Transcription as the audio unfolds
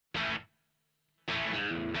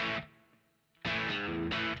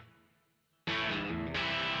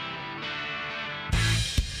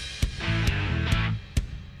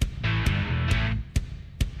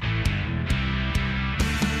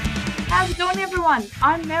How's it going, everyone?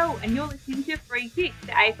 I'm Mel, and you're listening to Free Kick,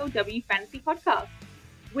 the AFLW Fantasy Podcast.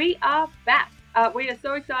 We are back. We are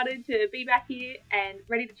so excited to be back here and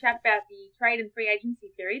ready to chat about the trade and free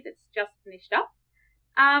agency period that's just finished up.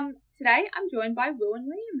 Today, I'm joined by Will and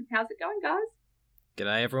Liam. How's it going, guys?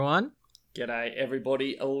 G'day, everyone. G'day,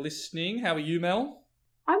 everybody listening. How are you, Mel?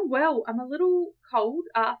 I'm well. I'm a little cold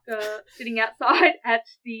after sitting outside at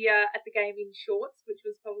the game in shorts, which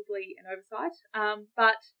was probably an oversight.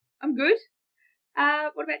 But I'm good.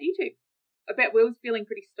 What about you two? I bet Will's feeling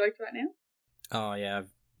pretty stoked right now. Oh yeah,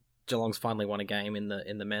 Geelong's finally won a game in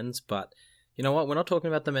the men's, but you know what? We're not talking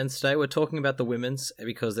about the men's today. We're talking about the women's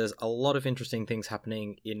because there's a lot of interesting things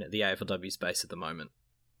happening in the AFLW space at the moment.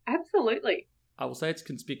 Absolutely. I will say it's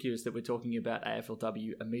conspicuous that we're talking about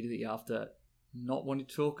AFLW immediately after not wanting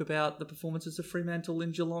to talk about the performances of Fremantle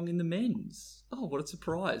and Geelong in the men's. Oh, what a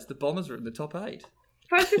surprise. The Bombers are in the top 8.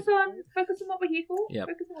 Focus on what we're here for. Yep.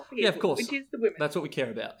 Focus on what we're here of course. Which is the women. That's what we care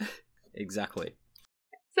about. Exactly.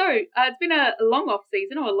 So, it's been a long off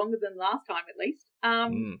season, or longer than last time at least.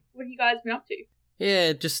 What have you guys been up to?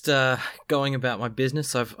 Yeah, just going about my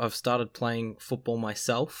business. I've started playing football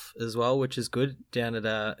myself as well, which is good, down at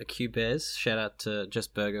a Q Bears. Shout out to Jess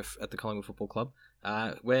Berger at the Collingwood Football Club,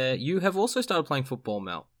 where you have also started playing football,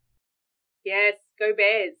 Mel. Yes, go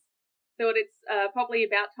Bears. Thought it's probably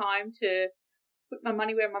about time to put my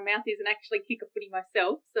money where my mouth is and actually kick a footy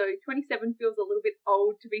myself. So 27 feels a little bit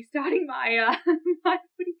old to be starting my my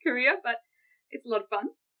footy career, but it's a lot of fun.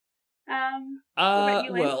 What about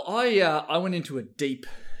you, Liam? Well, I went into a deep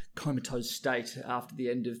comatose state after the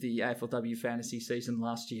end of the AFLW fantasy season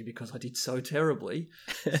last year because I did so terribly.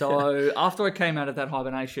 So after I came out of that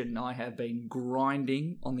hibernation, I have been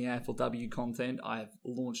grinding on the AFLW content. I have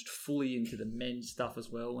launched fully into the men's stuff as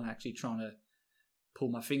well and actually trying to pull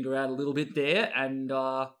my finger out a little bit there and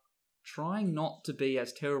trying not to be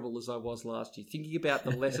as terrible as I was last year. Thinking about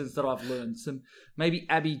the lessons that I've learned, some maybe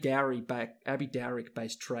Abby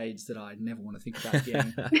Dowrick-based trades that I never want to think about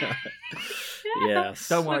again. Yes.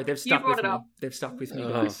 Don't worry, they've stuck with me. Up. They've stuck with me,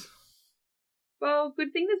 guys. Well,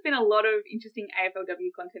 good thing there's been a lot of interesting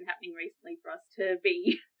AFLW content happening recently for us to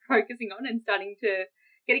be focusing on and starting to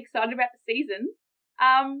get excited about the season.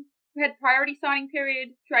 We had priority signing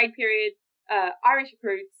period, trade period, Irish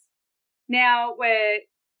recruits. Now we're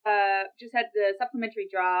just had the supplementary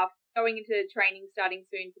draft, going into training starting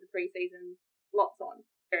soon for the preseason. Lots on.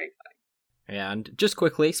 Very exciting. Yeah, and just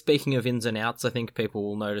quickly, speaking of ins and outs, I think people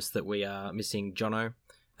will notice that we are missing Jono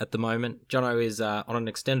at the moment. Jono is on an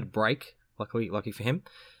extended break, lucky for him.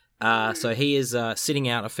 So he is sitting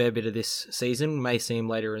out a fair bit of this season. May see him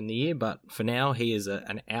later in the year, but for now he is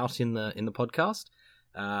an out in the podcast.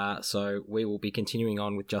 So we will be continuing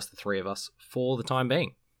on with just the three of us for the time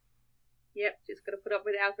being. Yep, just got to put up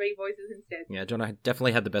with our three voices instead. Yeah, Jono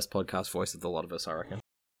definitely had the best podcast voice of the lot of us, I reckon.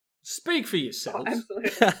 Speak for yourselves. Oh,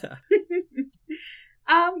 absolutely.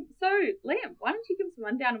 So, Liam, why don't you give us a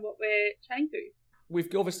rundown of what we're chatting through? We've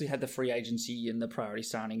obviously had the free agency and the priority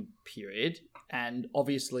signing period, and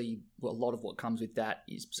obviously a lot of what comes with that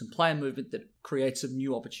is some player movement that creates some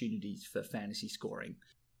new opportunities for fantasy scoring.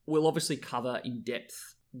 We'll obviously cover in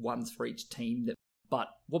depth ones for each team, but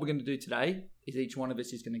what we're going to do today is each one of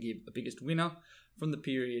us is going to give a biggest winner from the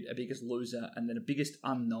period, a biggest loser, and then a biggest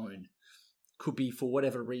unknown. Could be for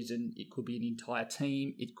whatever reason, it could be an entire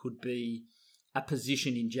team, it could be a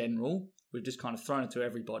position in general. We've just kind of thrown it to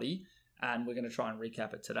everybody, and we're going to try and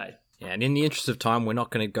recap it today. Yeah, and in the interest of time, we're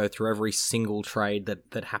not going to go through every single trade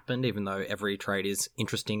that happened, even though every trade is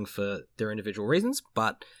interesting for their individual reasons,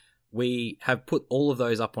 but we have put all of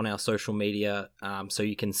those up on our social media, so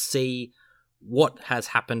you can see what has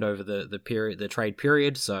happened over the trade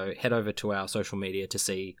period. So head over to our social media to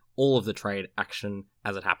see all of the trade action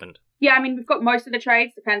as it happened. Yeah, I mean, we've got most of the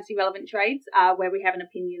trades, the fantasy relevant trades, where we have an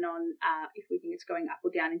opinion on if we think it's going up or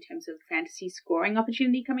down in terms of fantasy scoring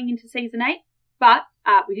opportunity coming into season 8. But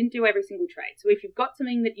we didn't do every single trade. So if you've got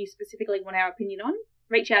something that you specifically want our opinion on,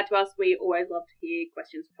 reach out to us. We always love to hear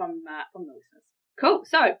questions from the listeners. Cool.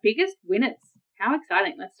 So, biggest winners. How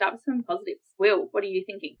exciting. Let's start with some positives. Will, what are you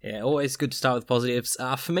thinking? Yeah, always good to start with positives.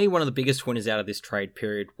 For me, one of the biggest winners out of this trade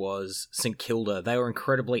period was St Kilda. They were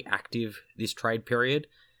incredibly active this trade period.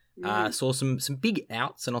 Saw some big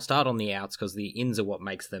outs, and I'll start on the outs because the ins are what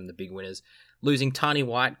makes them the big winners. Losing Tani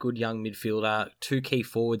White, good young midfielder, 2 key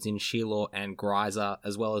forwards in Sheila and Greiser,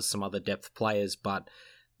 as well as some other depth players, but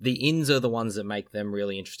the ins are the ones that make them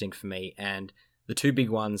really interesting for me, and The two big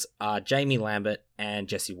ones are Jamie Lambert and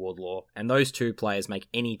Jesse Wardlaw, and those two players make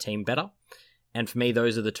any team better. And for me,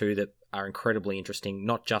 those are the two that are incredibly interesting,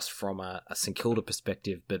 not just from a St Kilda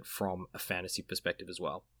perspective, but from a fantasy perspective as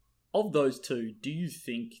well. Of those two, do you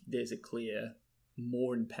think there's a clear,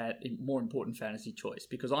 more important fantasy choice?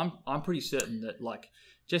 Because I'm pretty certain that like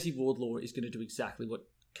Jesse Wardlaw is going to do exactly what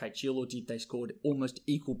Kate Chilor did. They scored almost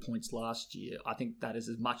equal points last year. I think that is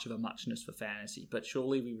as much of a muchness for fantasy. But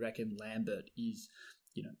surely we reckon Lambert is,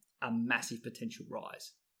 a massive potential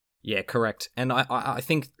rise. Yeah, correct. And I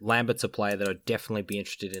think Lambert's a player that I'd definitely be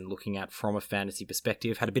interested in looking at from a fantasy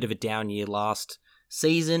perspective. Had a bit of a down year last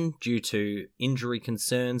season due to injury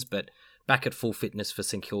concerns, but back at full fitness for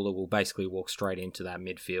St Kilda will basically walk straight into that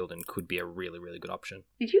midfield and could be a really, really good option.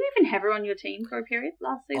 Did you even have her on your team for a period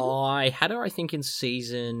last season? I had her, I think, in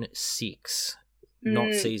season 6,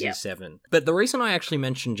 not season 7. But the reason I actually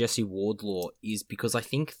mentioned Jessie Wardlaw is because I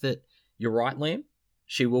think that you're right, Liam.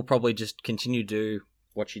 She will probably just continue to do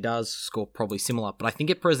what she does, score probably similar, but I think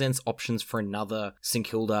it presents options for another St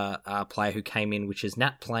Kilda player who came in, which is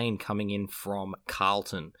Nat Plain coming in from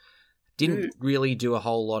Carlton. Didn't really do a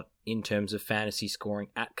whole lot in terms of fantasy scoring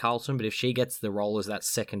at Carlton, but if she gets the role as that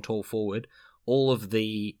second tall forward, all of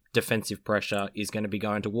the defensive pressure is going to be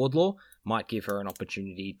going to Wardlaw. Might give her an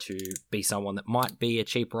opportunity to be someone that might be a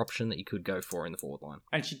cheaper option that you could go for in the forward line.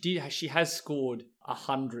 And she has scored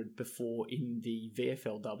 100 before in the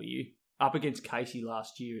VFLW, up against Casey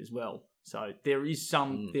last year as well. So there is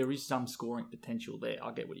some scoring potential there.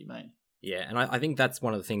 I get what you mean. Yeah, and I think that's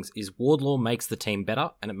one of the things is Wardlaw makes the team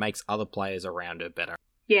better and it makes other players around her better.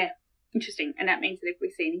 Yeah, interesting. And that means that if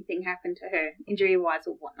we see anything happen to her, injury-wise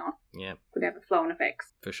or whatnot, could have a flow-on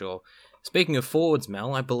effects. For sure. Speaking of forwards,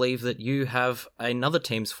 Mel, I believe that you have another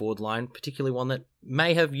team's forward line, particularly one that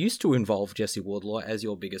may have used to involve Jessie Wardlaw as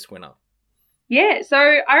your biggest winner. Yeah, so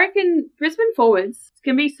I reckon Brisbane forwards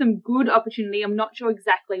can be some good opportunity. I'm not sure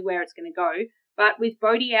exactly where it's going to go, but with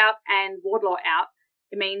Bodie out and Wardlaw out,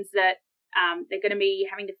 it means that they're going to be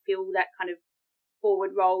having to fill that kind of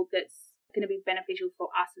forward role that's going to be beneficial for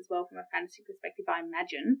us as well from a fantasy perspective, I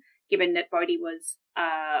imagine, given that Bodie was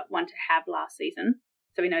one to have last season.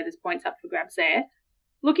 So we know there's points up for grabs there.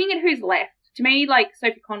 Looking at who's left, to me, like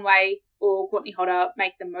Sophie Conway or Courtney Hodder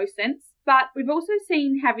make the most sense. But we've also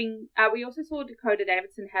seen we also saw Dakota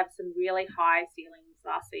Davidson have some really high ceilings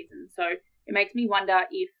last season. So it makes me wonder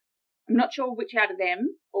if, I'm not sure which out of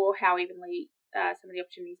them or how evenly some of the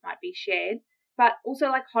opportunities might be shared. But also,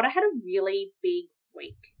 like, Hodder had a really big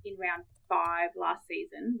week in round 5 last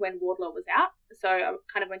season when Wardlaw was out. So I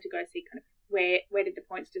kind of went to go see kind of where did the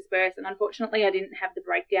points disperse. And unfortunately, I didn't have the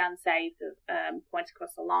breakdown saved of points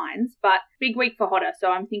across the lines. But big week for Hodder.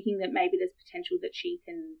 So I'm thinking that maybe there's potential that she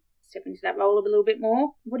can step into that role a little bit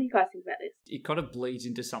more. What do you guys think about this? It kind of bleeds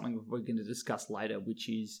into something we're going to discuss later, which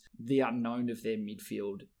is the unknown of their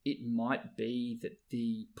midfield. It might be that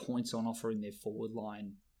the points on offer in their forward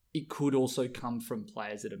line, it could also come from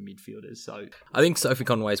players that are midfielders. So I think Sophie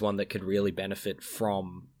Conway is one that could really benefit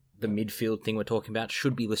from the midfield thing we're talking about.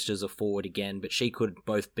 Should be listed as a forward again, but she could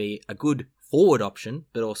both be a good forward option,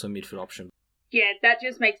 but also a midfield option. Yeah, that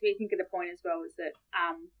just makes me think of the point as well is that,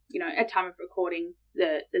 at time of recording,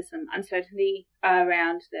 there's some uncertainty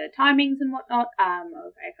around the timings and whatnot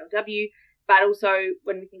of AFLW, but also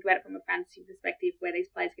when we think about it from a fantasy perspective, where these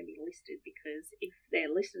players can be listed, because if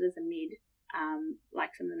they're listed as a mid,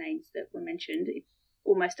 like some of the names that were mentioned, it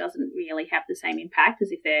almost doesn't really have the same impact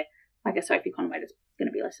as if they're like a Sophie Conway that's going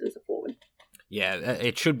to be listed as a forward. Yeah,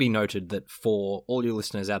 it should be noted that for all your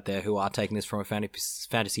listeners out there who are taking this from a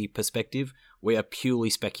fantasy perspective, we are purely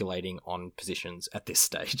speculating on positions at this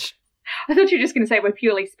stage. I thought you were just going to say we're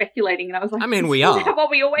purely speculating, and I was like, I mean, we are. What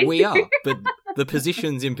we always we do. are, but the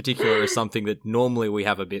positions in particular is something that normally we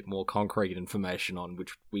have a bit more concrete information on,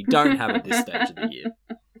 which we don't have at this stage of the year.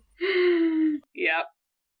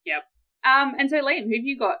 Yep. And so, Liam, who've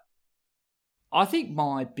you got? I think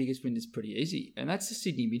my biggest win is pretty easy, and that's the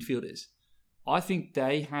Sydney midfielders. I think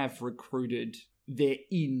they have recruited their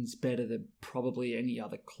ins better than probably any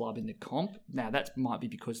other club in the comp. Now, that might be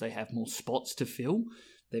because they have more spots to fill.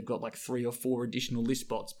 They've got like 3 or 4 additional list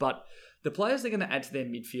spots. But the players they're going to add to their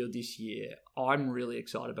midfield this year, I'm really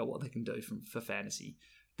excited about what they can do for fantasy.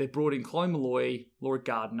 They brought in Chloe Malloy, Laura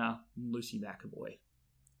Gardner, and Lucy McAvoy.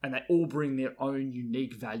 And they all bring their own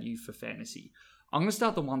unique value for fantasy. I'm going to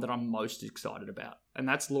start the one that I'm most excited about, and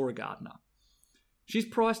that's Laura Gardner. She's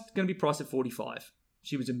going to be priced at 45.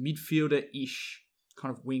 She was a midfielder-ish,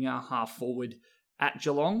 kind of winger, half forward at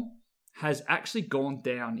Geelong. Has actually gone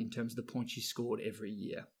down in terms of the points she scored every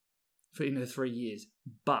year in her 3 years.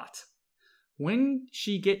 But when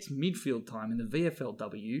she gets midfield time in the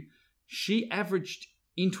VFLW, She averaged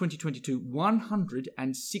in 2022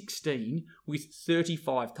 116 with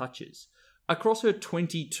 35 touches. Across her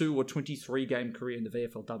 22 or 23 game career in the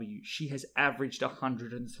VFLW, she has averaged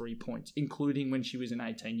 103 points, including when she was an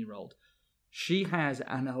 18-year-old. She has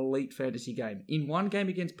an elite fantasy game. In one game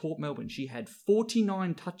against Port Melbourne, she had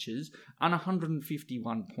 49 touches and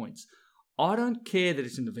 151 points. I don't care that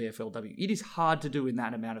it's in the VFLW. It is hard to do in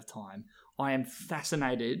that amount of time. I am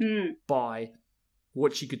fascinated by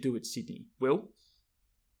what she could do at Sydney. Will?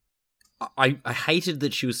 I hated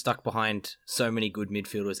that she was stuck behind so many good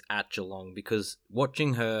midfielders at Geelong, because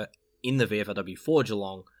watching her in the VFLW for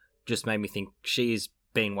Geelong just made me think she's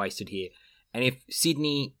been wasted here. And if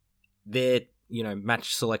Sydney, their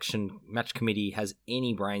match committee has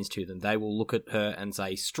any brains to them, they will look at her and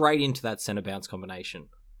say straight into that centre bounce combination.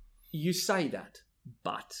 You say that,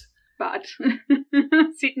 but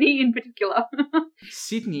Sydney in particular.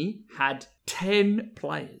 Sydney had 10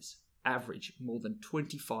 players average more than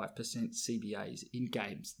 25% CBAs in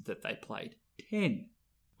games that they played. 10.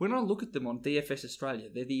 When I look at them on DFS Australia,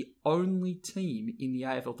 they're the only team in the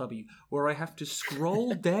AFLW where I have to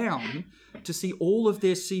scroll down to see all of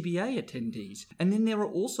their CBA attendees. And then there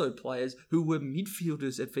are also players who were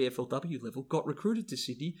midfielders at VFLW level, got recruited to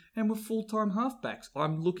Sydney, and were full-time halfbacks.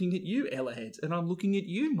 I'm looking at you, Ella Heads, and I'm looking at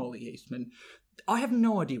you, Molly Eastman. I have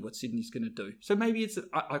no idea what Sydney's going to do. So maybe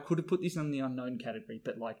I could have put this in the unknown category,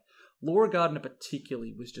 but Laura Gardner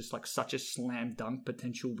particularly was just such a slam dunk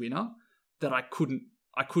potential winner that I couldn't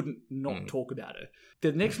not talk about her.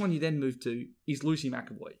 The next one you then move to is Lucy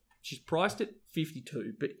McAvoy. She's priced at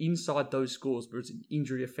 52, but inside those scores there was an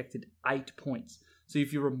injury affected 8 points. So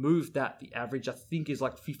if you remove that, the average I think is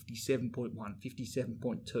 57.1,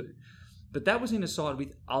 57.2. But that was in a side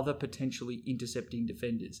with other potentially intercepting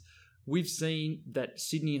defenders. We've seen that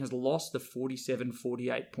Sydney has lost the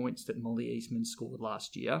 47-48 points that Molly Eastman scored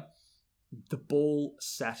last year. The ball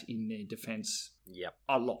sat in their defence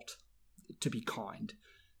a lot, to be kind.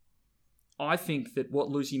 I think that what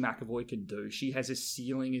Lucy McAvoy can do, she has a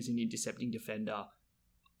ceiling as an intercepting defender,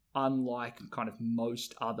 unlike kind of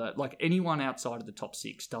most other, anyone outside of the top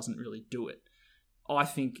six doesn't really do it. I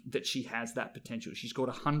think that she has that potential. She scored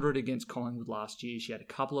 100 against Collingwood last year. She had a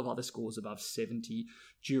couple of other scores above 70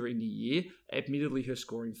 during the year. Admittedly, her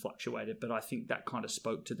scoring fluctuated, but I think that kind of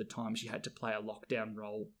spoke to the time she had to play a lockdown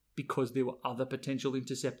role because there were other potential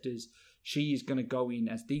interceptors. She is going to go in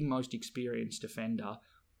as the most experienced defender,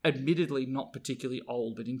 admittedly not particularly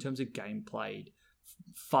old, but in terms of game played,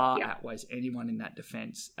 far outweighs anyone in that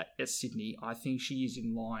defence at Sydney. I think she is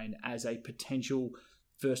in line as a potential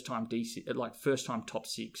first-time top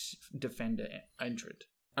six defender entrant.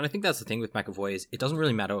 And I think that's the thing with McAvoy is it doesn't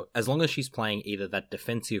really matter as long as she's playing either that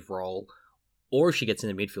defensive role or if she gets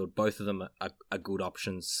in the midfield. Both of them are good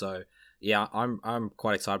options. So yeah, I'm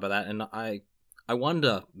quite excited by that. And I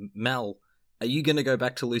wonder, Mel, are you going to go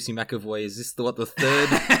back to Lucy McAvoy? Is this the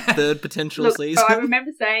third potential season? So I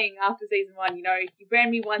remember saying after season 1, you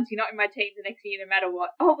brand me once, you're not in my team the next year, no matter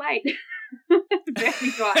what. Oh wait, brand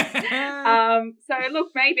me twice. So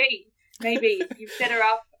look, maybe you've set her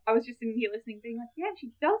up. I was just sitting here listening, being like, yeah,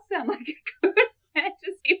 she does sound like a good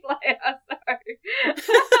fantasy player.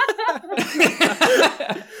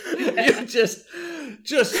 You just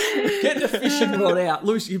get the fishing rod out.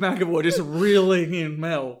 Lucy McAvoy just reeling in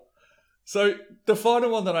Mel. So the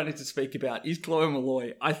final one that I need to speak about is Chloe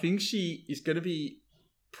Malloy. I think she is going to be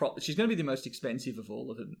she's going to be the most expensive of all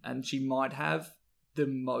of them, and she might have the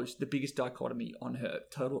biggest dichotomy on her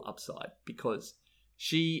total upside because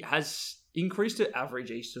she has increased her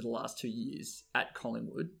average each of the last 2 years at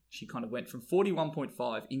Collingwood. She kind of went from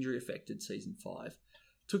 41.5 injury affected season 5,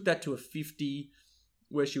 took that to a 50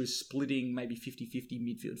 where she was splitting maybe 50-50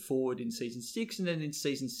 midfield forward in season 6, and then in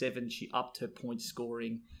season 7 she upped her point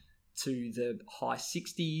scoring to the high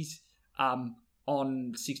 60s on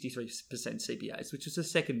 63% CBAs, which is the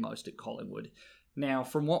second most at Collingwood. Now,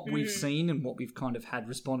 from what we've seen and what we've kind of had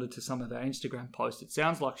responded to some of our Instagram posts, it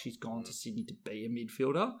sounds like she's gone to Sydney to be a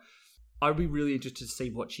midfielder. I'd be really interested to see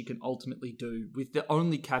what she can ultimately do, with the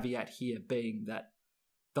only caveat here being that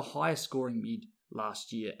the highest scoring mid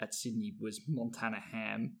last year at Sydney was Montana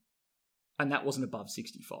Ham, and that wasn't above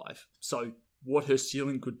 65. So what her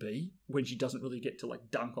ceiling could be when she doesn't really get to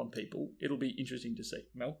dunk on people, it'll be interesting to see.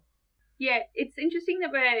 Mel? Yeah, it's interesting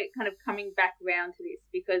that we're kind of coming back around to this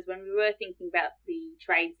because when we were thinking about the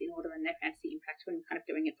trades in order and their fantasy impact when kind of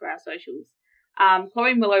doing it through our socials,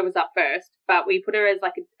 Chloe Malloy was up first, but we put her as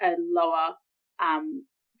a lower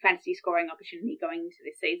fantasy scoring opportunity going into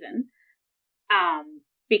this season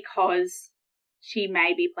because she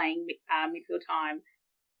may be playing midfield time,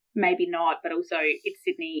 maybe not, but also it's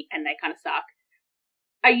Sydney and they kind of suck.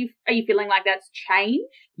 Are you feeling like that's changed?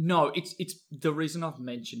 No, it's the reason I've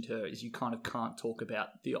mentioned her is you kind of can't talk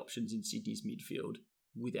about the options in Sydney's midfield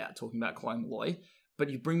without talking about Chloe Molloy. But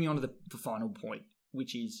you bring me on to the final point,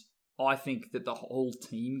 which is I think that the whole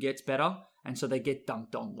team gets better, and so they get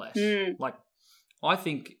dunked on less. Like, I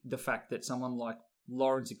think the fact that someone like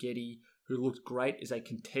Lauren Zaghetti, who looked great as a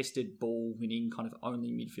contested ball-winning kind of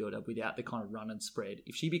only midfielder without the kind of run and spread,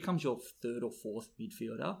 if she becomes your third or fourth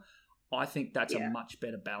midfielder, I think that's a much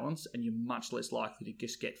better balance, and you're much less likely to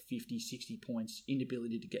just get 50, 60 points,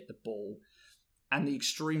 inability to get the ball. And the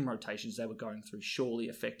extreme rotations they were going through surely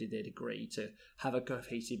affected their degree to have a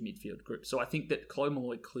cohesive midfield group. So I think that Chloe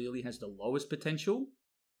Molloy clearly has the lowest potential,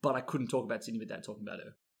 but I couldn't talk about Sydney without talking about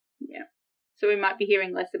her. Yeah. So we might be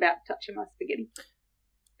hearing less about Touch My Spaghetti.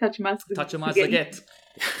 Touch My Spaghetti.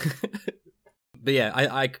 But yeah,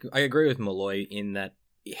 I agree with Molloy in that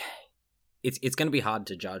it's going to be hard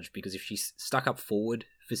to judge, because if she's stuck up forward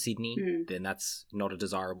for Sydney, then that's not a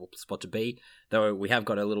desirable spot to be. Though we have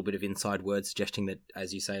got a little bit of inside word suggesting that,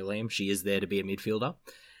 as you say, Liam, she is there to be a midfielder.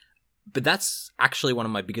 But that's actually one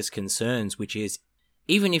of my biggest concerns, which is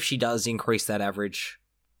even if she does increase that average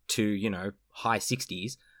to, you know, high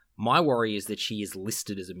 60s, my worry is that she is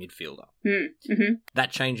listed as a midfielder.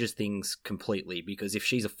 That changes things completely, because if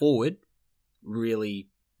she's a forward, really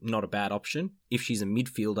not a bad option. If she's a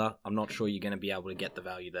midfielder, I'm not sure you're going to be able to get the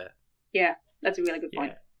value there. Yeah, that's a really good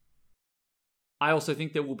point. I also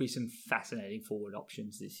think there will be some fascinating forward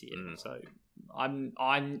options this year. So I'm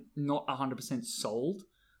not 100% sold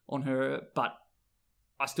on her, but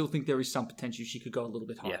I still think there is some potential she could go a little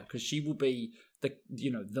bit higher, because she will be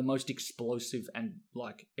the most explosive and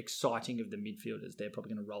like exciting of the midfielders they're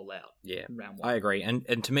probably going to roll out. Yeah, round one. I agree.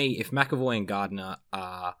 And to me, if McAvoy and Gardner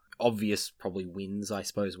are obvious probably wins, I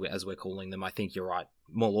suppose, as we're calling them, I think you're right.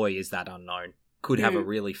 Molloy is that unknown. Could have a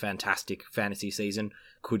really fantastic fantasy season,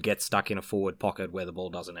 could get stuck in a forward pocket where the ball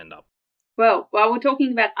doesn't end up. Well, while we're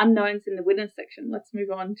talking about unknowns in the winners section, let's move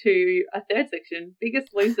on to a third section,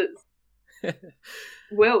 biggest losers.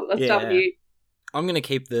 Will, let's start with you. I'm going to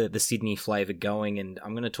keep the Sydney flavour going, and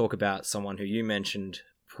I'm going to talk about someone who you mentioned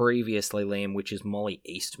previously, Liam, which is Molly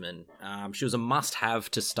Eastman. She was a must-have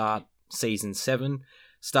to start Season 7,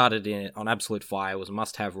 started on absolute fire, was a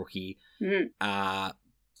must-have rookie,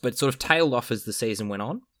 but sort of tailed off as the season went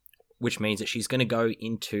on, which means that she's going to go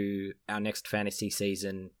into our next fantasy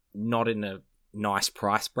season not in a nice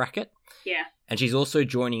price bracket. Yeah. And she's also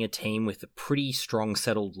joining a team with a pretty strong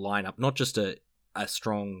settled lineup, not just a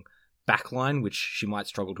strong backline, which she might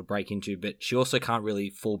struggle to break into, but she also can't really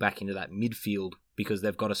fall back into that midfield because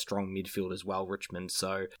they've got a strong midfield as well, Richmond.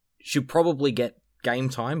 So she'll probably get game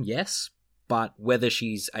time, yes, but whether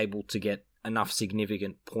she's able to get enough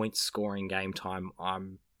significant points scoring game time,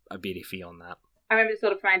 I'm a bit iffy on that. I remember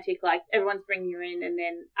sort of frantic, like everyone's bringing her in and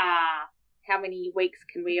then, how many weeks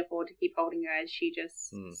can we afford to keep holding her as she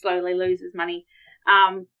just slowly loses money?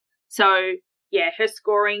 So, yeah, her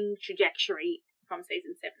scoring trajectory from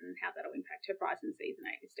Season 7 and how that'll impact her price in Season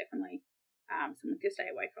 8 is definitely something to stay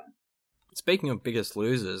away from. Speaking of biggest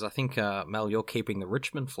losers, I think, Mel, you're keeping the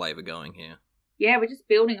Richmond flavour going here. Yeah, we're just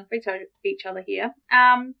building off each other here.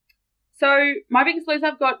 So, my biggest loser,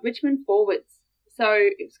 I've got Richmond forwards. So,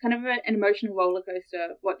 it was kind of an emotional roller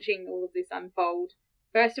coaster watching all of this unfold.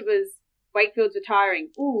 First, it was Wakefield's retiring.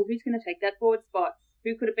 Ooh, who's going to take that forward spot?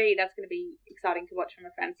 Who could it be? That's going to be exciting to watch from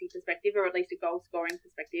a fantasy perspective, or at least a goal-scoring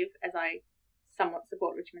perspective, as I somewhat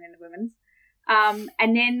support Richmond in the women's.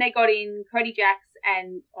 And then they got in Cody Jacks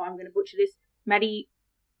and, I'm going to butcher this, Maddie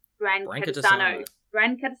Brancatisano.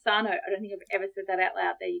 Brancatisano. I don't think I've ever said that out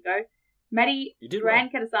loud. There you go. Maddie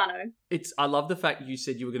Brancatisano. I love the fact you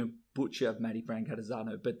said you were going to butcher Maddie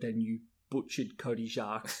Brancatisano, but then you butchered Cody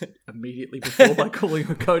Jacks immediately before by calling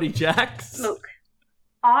her Cody Jacks. Look,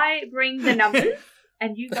 I bring the numbers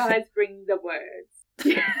and you guys bring the words.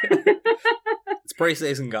 It's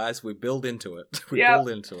pre-season, guys. We build into it. Build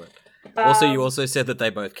into it. Also, you also said that they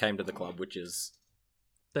both came to the club, which is...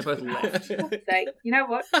 They both left. Say, you know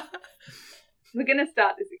what? We're going to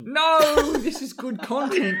start this again. No, this is good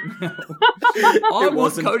content now. I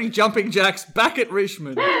want Cody Jumping Jacks back at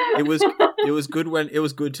Richmond. It was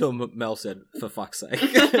good till Mel said, "For fuck's sake."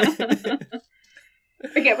 Okay,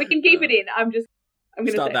 we can keep it in. I'm going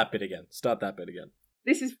to start that bit again.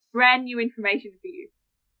 This is brand new information for you.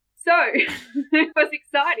 So it was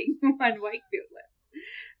exciting when Wakefield left.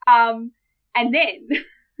 And then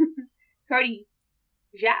Cody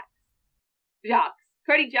Jacks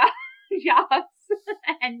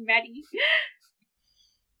and Maddie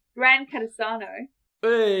Brancatisano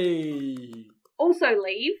also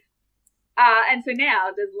leave. And so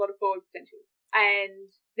now there's a lot of forward potential.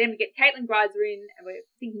 And then we get Caitlin Greiser in, and we're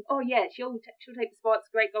thinking, oh yeah, she'll take the spots.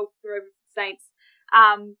 Great goal for over the Saints.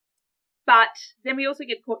 But then we also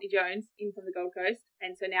get Courtney Jones in from the Gold Coast,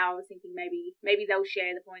 and so now I was thinking maybe they'll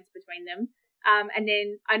share the points between them. And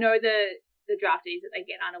then I know the draftees that they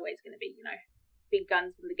get aren't always going to be, big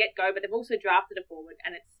guns from the get-go, but they've also drafted a forward,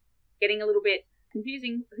 and it's getting a little bit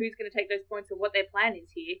confusing who's going to take those points or what their plan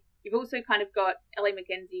is here. You've also kind of got Ellie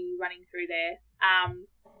McKenzie running through there.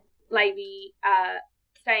 Levy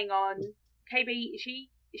staying on. KB, is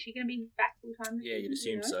she going to be back full-time? Yeah, you'd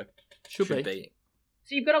assume so. Should be.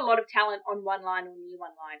 So you've got a lot of talent on one line or near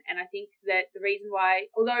one line, and I think that the reason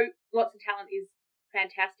why, although lots of talent is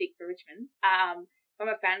fantastic for Richmond, from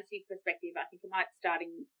a fantasy perspective, I think it might start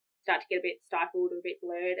to get a bit stifled or a bit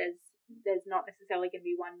blurred, as there's not necessarily going to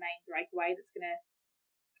be one main breakaway that's going to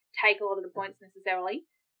take a lot of the points necessarily.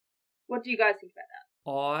 What do you guys think about that?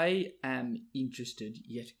 I am interested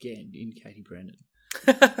yet again in Katie Brennan.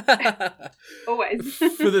 Always.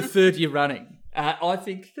 For the third year running. I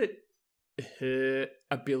think that her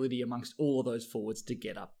ability amongst all of those forwards to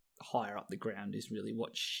get up higher up the ground is really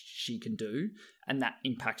what she can do, and that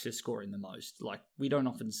impacts her scoring the most. Like, we don't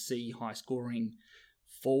often see high scoring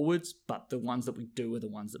forwards, but the ones that we do are the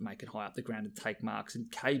ones that make it high up the ground and take marks,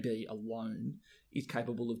 and KB alone is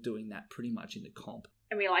capable of doing that pretty much in the comp.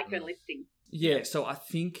 And we like her lifting. Yeah, so I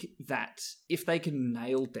think that if they can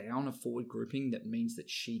nail down a forward grouping, that means that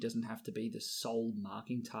she doesn't have to be the sole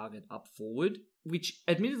marking target up forward, which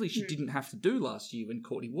admittedly she didn't have to do last year when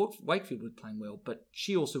Courtney Wakefield was playing well, but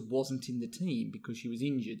she also wasn't in the team because she was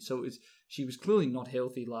injured. So she was clearly not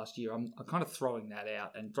healthy last year. I'm kind of throwing that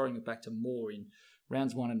out and throwing it back to more in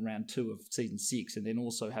rounds 1 and round 2 of season 6, and then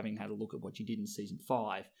also having had a look at what she did in season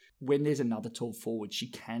 5. When there's another tall forward, she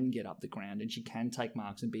can get up the ground and she can take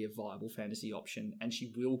marks and be a viable fantasy option, and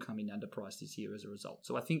she will come in underpriced this year as a result.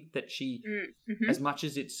 So I think that she, as much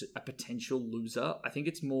as it's a potential loser, I think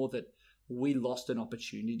it's more that we lost an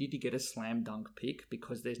opportunity to get a slam dunk pick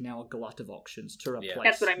because there's now a glut of options to replace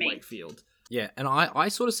That's what I mean. Wakefield. Yeah, and I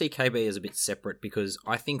sort of see KB as a bit separate because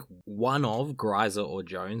I think one of Greiser or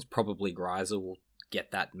Jones, probably Greiser, will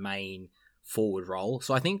get that main forward role.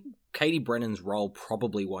 So I think Katie Brennan's role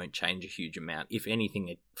probably won't change a huge amount. If anything,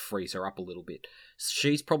 it frees her up a little bit.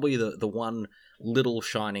 She's probably the one little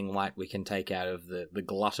shining light we can take out of the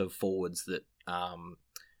glut of forwards that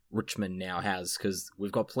Richmond now has, because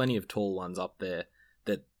we've got plenty of tall ones up there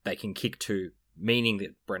that they can kick to, meaning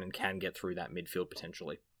that Brennan can get through that midfield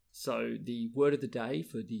potentially. So the word of the day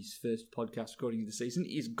for this first podcast recording of the season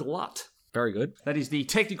is glut. Very good. That is the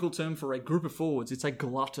technical term for a group of forwards. It's a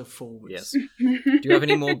glut of forwards. Yes. Do you have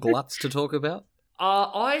any more gluts to talk about?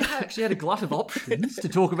 I actually had a glut of options to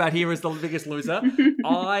talk about here as the biggest loser.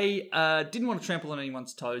 I didn't want to trample on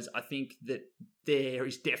anyone's toes. I think that there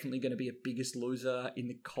is definitely going to be a biggest loser in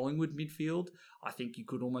the Collingwood midfield. I think you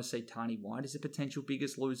could almost say Tani White is a potential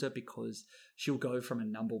biggest loser because she'll go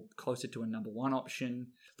from closer to a number 1 option.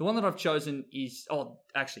 The one that I've chosen is...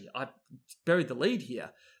 I buried the lead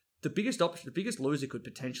here. The biggest loser could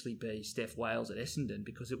potentially be Steph Wales at Essendon,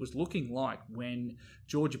 because it was looking like when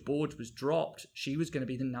Georgia Borge was dropped, she was going to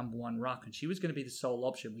be the number 1 ruck and she was going to be the sole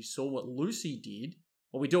option. We saw what Lucy did,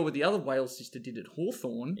 or we saw what the other Wales sister did at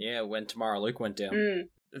Hawthorn. Yeah, when Tamara Luke went down.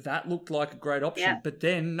 That looked like a great option, but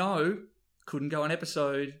then couldn't go an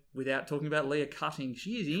episode without talking about Leah Cutting.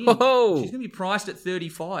 She is in. Whoa. She's going to be priced at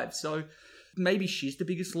 35, so maybe she's the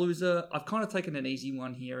biggest loser. I've kind of taken an easy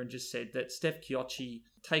one here and just said that Steph Chiocci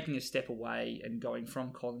taking a step away and going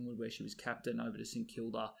from Collingwood, where she was captain, over to St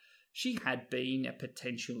Kilda. She had been a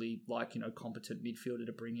potentially competent midfielder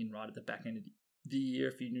to bring in right at the back end of the year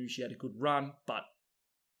if you knew she had a good run, but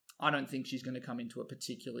I don't think she's going to come into a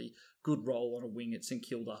particularly good role on a wing at St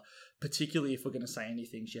Kilda, particularly if we're going to say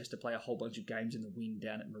anything. She has to play a whole bunch of games in the wing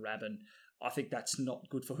down at Moorabbin. I think that's not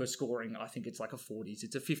good for her scoring. I think it's like a 40s.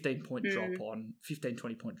 It's a 15,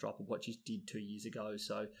 20 point drop of what she did 2 years ago.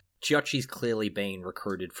 So Chiocci's clearly been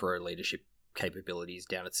recruited for her leadership capabilities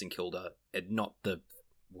down at St Kilda. Not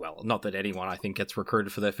that anyone, I think, gets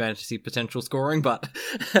recruited for their fantasy potential scoring, but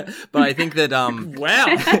I think that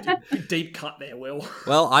wow, deep cut there, Will.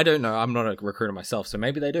 Well, I don't know. I'm not a recruiter myself, so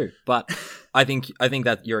maybe they do. But I think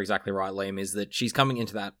that you're exactly right, Liam. Is that she's coming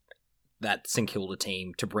into that St Kilda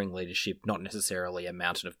team to bring leadership, not necessarily a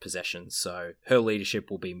mountain of possessions. So her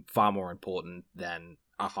leadership will be far more important than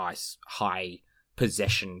a high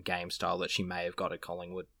possession game style that she may have got at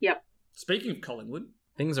Collingwood. Yep. Speaking of Collingwood,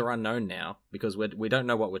 things are unknown now because we don't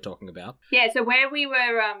know what we're talking about. Yeah, so where we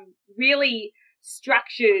were really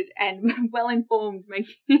structured and well-informed,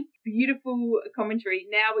 making beautiful commentary,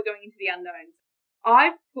 now we're going into the unknowns.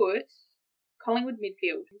 I've put Collingwood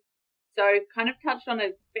midfield. So kind of touched on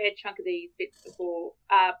a fair chunk of these bits before,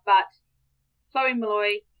 but Chloe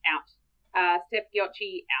Malloy, out. Steph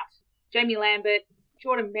Giocchi, out. Jamie Lambert,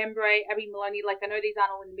 Jordan Membre, Abby Maloney. Like, I know these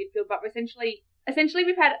aren't all in the midfield, but essentially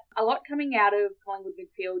we've had a lot coming out of Collingwood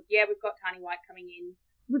midfield. Yeah, we've got Tani White coming in.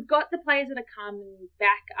 We've got the players that are coming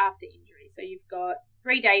back after injury. So you've got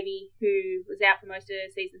Bree Davey, who was out for most of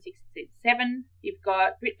season 6 and season 7. You've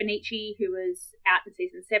got Britt Benici, who was out in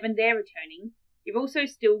season 7. They're returning. You've also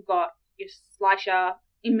still got your Slisher,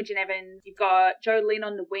 Imogen Evans. You've got Joe Lynn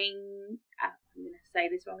on the wing. I'm going to say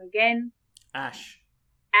this wrong again. Ash.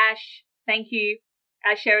 Thank you.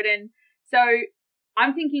 Ash Sheridan. So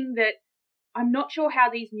I'm thinking that I'm not sure how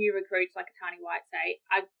these new recruits, like a Tani White, say,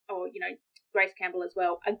 Grace Campbell as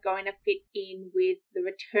well, are going to fit in with the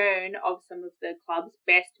return of some of the club's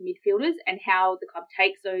best midfielders and how the club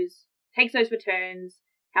takes those returns,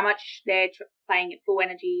 how much they're playing at full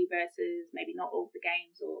energy versus maybe not all of the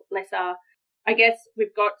games or lesser. I guess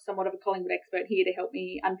we've got somewhat of a Collingwood expert here to help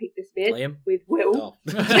me unpick this bit. Liam? With Will. Oh.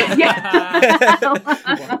 Yeah.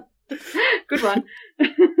 Good one.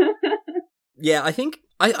 Yeah, I think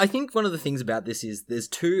one of the things about this is there's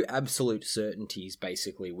two absolute certainties,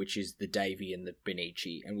 basically, which is the Davey and the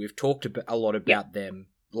Benici, and we've talked a lot about them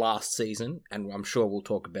last season, and I'm sure we'll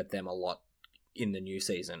talk about them a lot in the new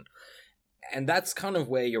season. And that's kind of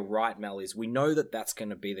where you're right, Mel, is we know that that's going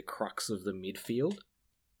to be the crux of the midfield,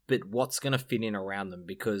 but what's going to fit in around them?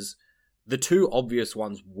 Because the two obvious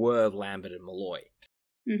ones were Lambert and Malloy.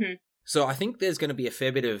 Mm-hmm. So I think there's going to be a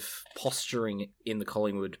fair bit of posturing in the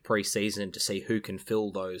Collingwood pre-season to see who can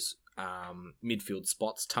fill those midfield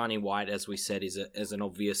spots. Tani White, as we said, is an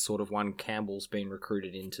obvious sort of one. Campbell's been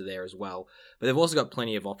recruited into there as well. But they've also got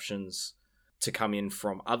plenty of options to come in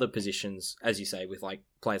from other positions, as you say, with like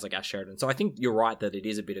players like Ash Sheridan. So I think you're right that it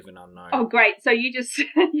is a bit of an unknown. Oh, great. So you just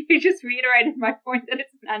reiterated my point that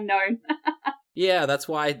it's an unknown. Yeah, that's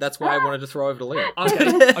why I wanted to throw over to Liam.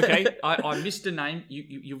 Okay. I missed a name.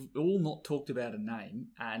 You've all not talked about a name,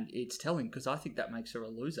 and it's telling because I think that makes her a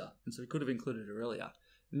loser, and so we could have included her earlier.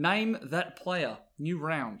 Name that player. New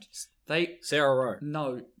round. Sarah Rowe.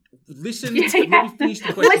 No. Listen. Let me finish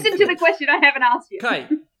the question. Listen to the question I haven't asked you. Okay.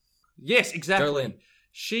 Yes, exactly. Jolene.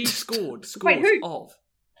 She scored scores Wait, who? of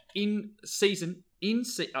you're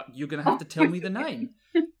going to have to tell me the name.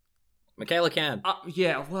 Michaela Can.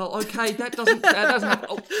 Yeah, well, okay, that doesn't happen.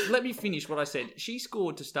 Oh, let me finish what I said. She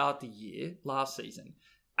scored to start the year last season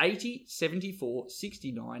 80, 74,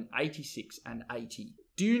 69, 86 and 80.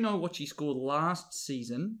 Do you know what she scored last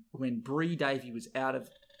season when Bree Davey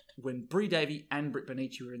and Britt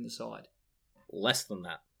Benici were in the side? Less than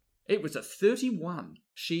that. It was a 31.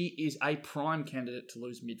 She is a prime candidate to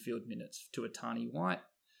lose midfield minutes to a Tani White,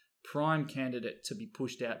 prime candidate to be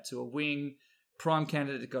pushed out to a wing, prime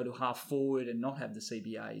candidate to go to half forward and not have the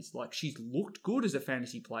CBAs. Like, she's looked good as a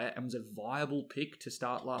fantasy player and was a viable pick to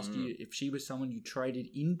start last year. If she was someone you traded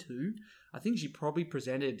into, I think she probably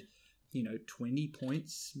presented, 20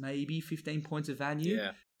 points, maybe 15 points of value.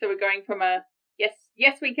 Yeah. So we're going from a yes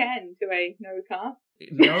we can to a no we can't.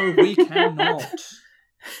 No, we cannot.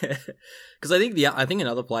 Because I think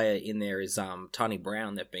another player in there is Tani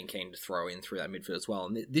Brown. They've been keen to throw in through that midfield as well,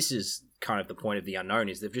 and this is kind of the point of the unknown,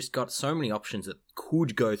 is they've just got so many options that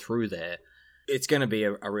could go through there. It's going to be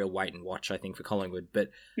a real wait and watch, I think, for Collingwood,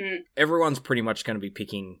 but everyone's pretty much going to be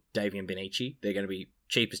picking Davey and Benici. They're going to be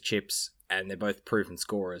cheap as chips, and they're both proven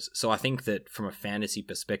scorers. So I think that from a fantasy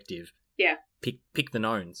perspective, pick the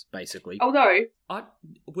knowns, basically. Although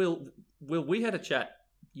we had a chat.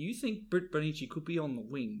 You think Britt Benici could be on the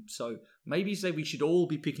wing, so maybe say we should all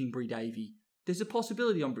be picking Bree Davey. There's a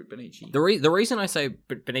possibility on Britt Benici. The reason I say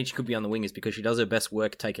Benici could be on the wing is because she does her best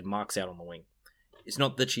work taking marks out on the wing. It's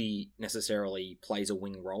not that she necessarily plays a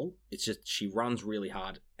wing role. It's just she runs really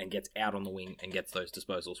hard and gets out on the wing and gets those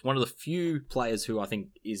disposals. One of the few players who I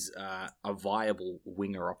think is a viable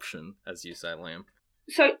winger option, as you say, Liam.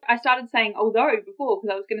 So I started saying although before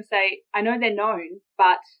because I was going to say I know they're known,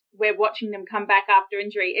 but we're watching them come back after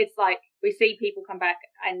injury. It's like we see people come back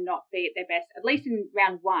and not be at their best, at least in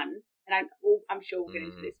round one. And I'm sure we'll get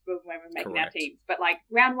into this when we're making our teams. But like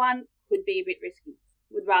round one could be a bit risky.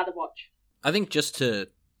 Would rather watch. I think just to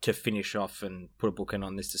finish off and put a bookend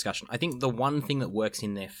on this discussion, I think the one thing that works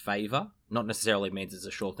in their favour, not necessarily means it's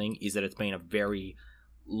a sure thing, is that it's been a very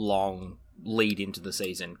long lead into the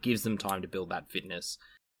season. Gives them time to build that fitness.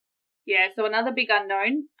 Yeah, so another big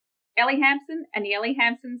unknown, Ellie Hampson and the Ellie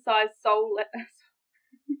Hampson size soul.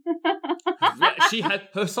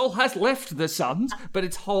 Her soul has left the Suns, but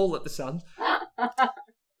it's whole at the Suns.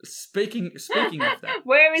 Speaking of that,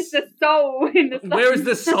 Where is the soul in the Suns? where is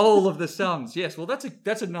the soul of the Suns? Yes, well,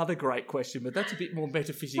 that's another great question, but that's a bit more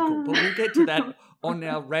metaphysical. But we'll get to that on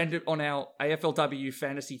our AFLW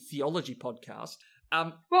Fantasy Theology podcast.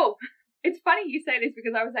 Well, it's funny you say this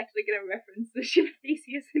because I was actually going to reference the ship of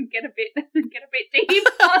Theseus and get a bit deep.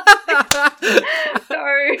 So,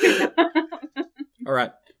 All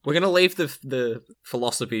right, we're going to leave the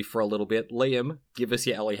philosophy for a little bit. Liam, give us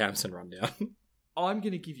your Ellie Hampson rundown. I'm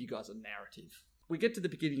going to give you guys a narrative. We get to the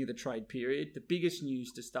beginning of the trade period. The biggest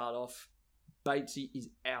news to start off, Batesy is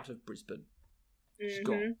out of Brisbane. She's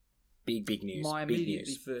gone. Big news. My big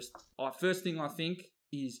immediately news. first thing I think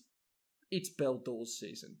is it's Belle Dawes'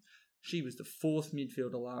 season. She was the fourth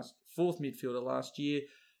midfielder last year.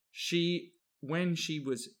 When she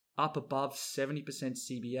was up above 70%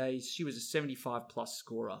 CBAs, she was a 75 plus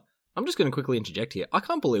scorer. I'm just going to quickly interject here. I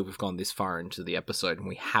can't believe we've gone this far into the episode and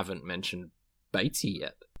we haven't mentioned Batesy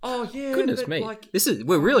yet. Oh yeah, goodness me!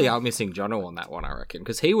 We really are missing Jono on that one, I reckon,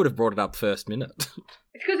 because he would have brought it up first minute.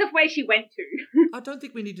 It's because of where she went to. I don't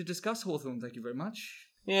think we need to discuss Hawthorn. Thank you very much.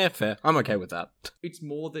 Yeah, fair. I'm okay with that. It's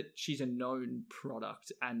more that she's a known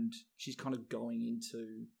product and she's kind of going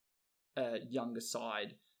into a younger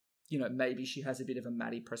side. You know, maybe she has a bit of a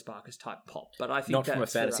Maddie Pressparkers type pop, but I think not from a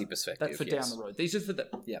fantasy perspective. That's for down the road. These are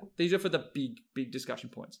for the big discussion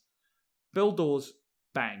points. Belle Dawes,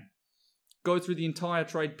 bang. Go through the entire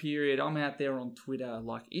trade period. I'm out there on Twitter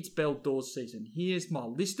like, it's Belle Dawes' season. Here's my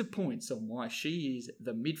list of points on why she is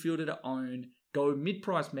the midfielder to own. Go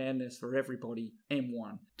mid-price madness for everybody.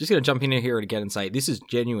 M1. Just going to jump in here again and say, this is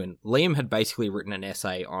genuine. Liam had basically written an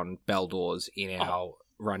essay on Belle Dawes in our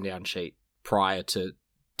rundown sheet prior to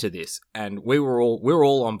this, and we were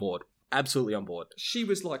all on board. Absolutely on board. She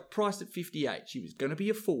was like priced at 58. She was going to be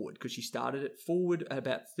a forward because she started at forward at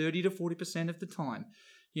about 30 to 40% of the time.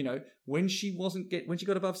 You know, when she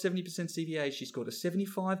got above 70% CBA, she scored a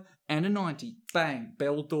 75 and a 90. Bang,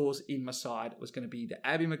 Belle Dawes in my side. It was going to be the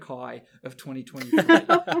Abby Mackay of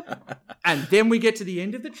 2023. And then we get to the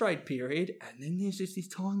end of the trade period, and then there's just this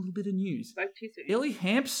tiny little bit of news. Ellie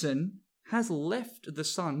Hampson has left the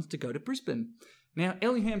Suns to go to Brisbane. Now,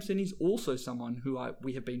 Ellie Hampson is also someone who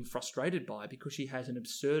we have been frustrated by because she has an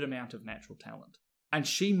absurd amount of natural talent. And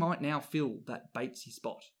she might now fill that Batesy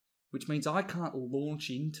spot, which means I can't launch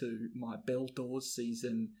into my Belle Dawes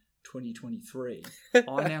season 2023.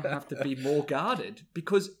 I now have to be more guarded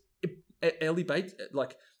because Ellie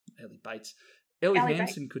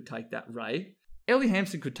Hampson could take that Ellie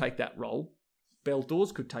Hampson could take that role. Belle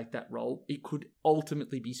Dawes could take that role. It could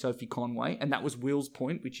ultimately be Sophie Conway, and that was Will's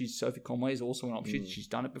point, which is Sophie Conway is also an option. She's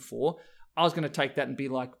done it before. I was going to take that and be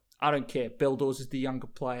like, I don't care. Belle Dawes is the younger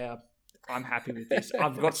player. I'm happy with this.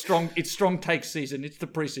 I've got it's strong take season. It's the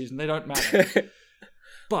preseason. They don't matter.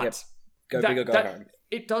 But go big or go home.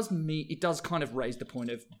 It does kind of raise the point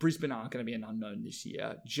of Brisbane are going to be an unknown this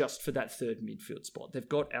year just for that third midfield spot. They've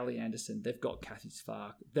got Ali Anderson. They've got Kathy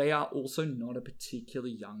Sfark. They are also not a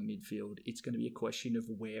particularly young midfield. It's going to be a question of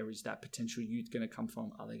where is that potential youth going to come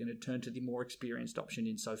from? Are they going to turn to the more experienced option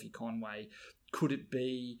in Sophie Conway? Could it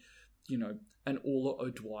be, an Orla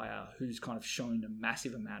O'Dwyer who's kind of shown a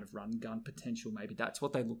massive amount of run gun potential? Maybe that's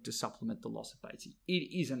what they look to supplement the loss of Batesy.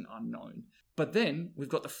 It is an unknown. But then we've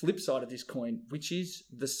got the flip side of this coin, which is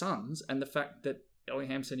the Suns and the fact that Ellie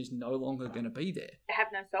Hampson is no longer going to be there. They have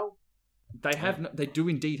no soul. They do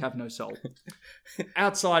indeed have no soul.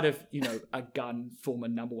 Outside of, a gun, former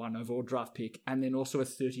number one overall draft pick, and then also a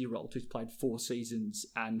 30-year-old who's played 4 seasons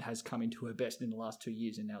and has come into her best in the last 2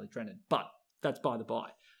 years in Ali Drennan. But that's by the by.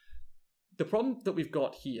 The problem that we've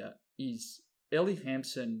got here is Ellie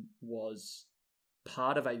Hampson was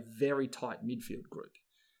part of a very tight midfield group.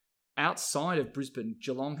 Outside of Brisbane,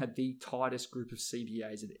 Geelong had the tightest group of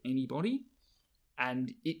CBAs of anybody,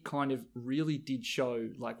 and it kind of really did show,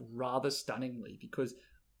 rather stunningly, because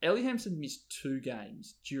Ellie Hampson missed 2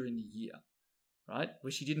 games during the year, right,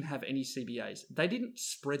 where she didn't have any CBAs. They didn't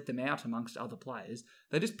spread them out amongst other players.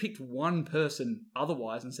 They just picked one person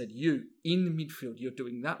otherwise and said, you, in the midfield, you're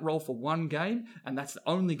doing that role for 1 game, and that's the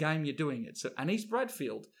only game you're doing it. So Anise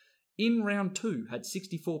Bradfield, in round 2, had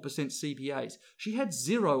 64% CBAs. She had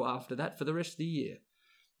 0 after that for the rest of the year.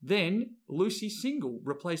 Then Lucy Single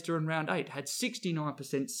replaced her in round 8, had 69%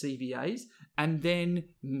 CBAs, and then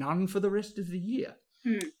none for the rest of the year.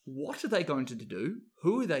 What are they going to do?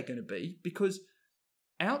 Who are they going to be? Because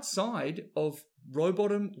outside of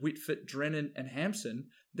Rowbottom, Whitford, Drennan, and Hampson,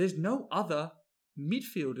 there's no other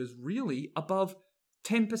midfielders really above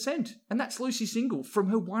 10%. And that's Lucy Single from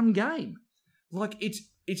her 1 game.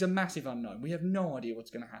 It's a massive unknown. We have no idea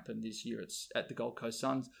what's going to happen this year at the Gold Coast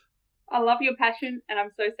Suns. I love your passion, and I'm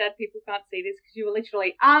so sad people can't see this because you were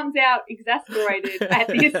literally arms out, exasperated at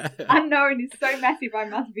this unknown is so massive I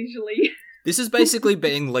must visually. This is basically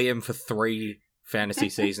being Liam for 3 fantasy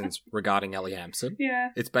seasons regarding Ellie Hampson. Yeah.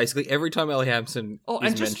 It's basically every time Ellie Hampson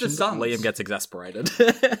is mentioned, Liam gets exasperated.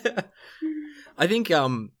 I think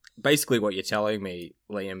basically what you're telling me,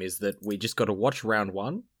 Liam, is that we just got to watch round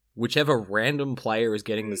 1. Whichever random player is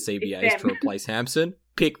getting the CBAs to replace Hampson,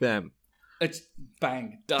 pick them. It's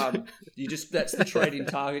bang, done. That's the trade-in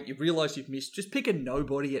target. You realise you've missed. Just pick a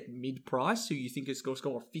nobody at mid-price who you think is going to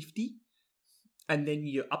score a 50, and then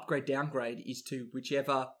your upgrade-downgrade is to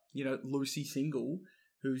whichever, Lucy Single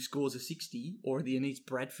who scores a 60, or the Anise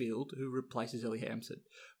Bradfield who replaces Ellie Hampson.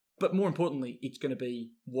 But more importantly, it's going to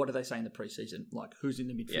be, what do they say in the preseason? Like, who's in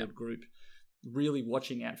the midfield group? Really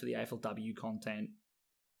watching out for the AFLW content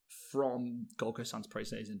from Gold Coast Suns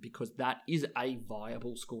preseason, because that is a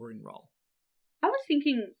viable scoring role. I was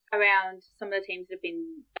thinking around some of the teams that have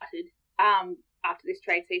been gutted after this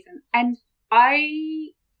trade season, and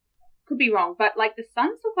I could be wrong, but like the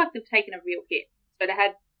Suns look like they've taken a real hit. So they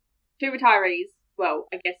had 2 retirees. Well,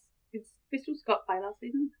 I guess, did Crystal Scott play last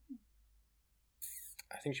season?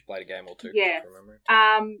 I think she played a game or 2. Yeah. I remember.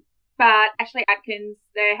 But Ashley Atkins,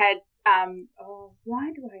 they had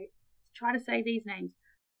why do I try to say these names?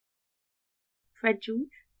 Fred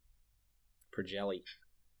George? Prajelli.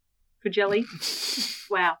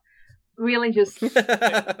 Wow. Really just shining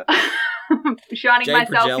Jay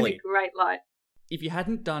myself in Prajelli. a great light. If you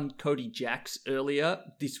hadn't done Cody Jacks earlier,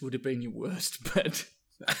 this would have been your worst, but...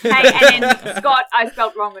 Hey, and then Scott, I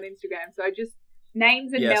spelt wrong on Instagram, so just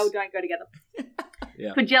names and Mel don't go together.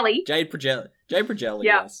 Yeah. Prajelli. Jade Prajelli,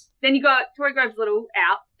 Yeah. yes. Then you got Tori Groves Little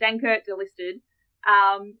out, Dan Kurt delisted,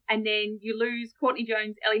 and then you lose Courtney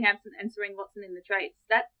Jones, Ellie Hampson, and Serene Watson in the trades.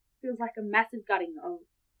 That feels like a massive gutting of,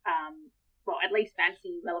 at least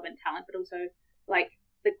fantasy relevant talent, but also like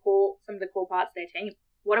some of the core parts of their team.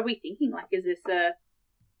 What are we thinking? Like, is this a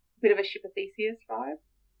bit of a Ship of Theseus vibe?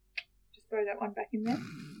 Just throw that one back in there.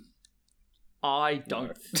 I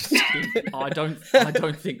don't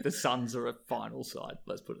think the Suns are a final side.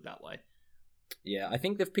 Let's put it that way. Yeah, I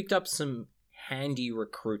think they've picked up some handy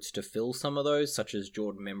recruits to fill some of those, such as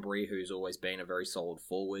Jordan Membry, who's always been a very solid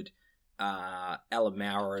forward. Ella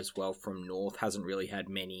Maurer as well from North hasn't really had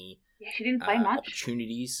many. Yeah, she didn't play much.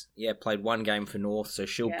 Opportunities. Yeah, played 1 game for North, so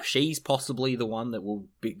she's possibly the one that will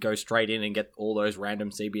go straight in and get all those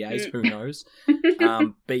random CBAs. Who knows?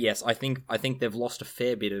 But yes, I think they've lost a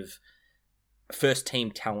fair bit of first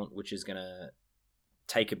team talent, which is going to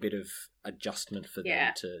take a bit of adjustment for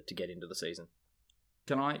them to get into the season.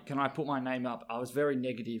 Can I put my name up? I was very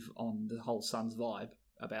negative on the whole Suns vibe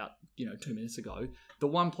about 2 minutes ago. The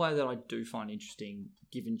one player that I do find interesting,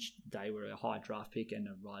 given they were a high draft pick and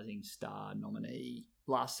a rising star nominee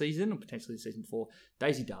last season or potentially the season before,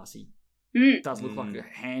 Daisy Darcy. Does look like a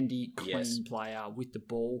handy, clean player with the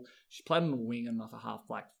ball. She played on the wing and off a half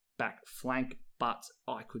back flank, but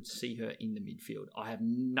I could see her in the midfield. I have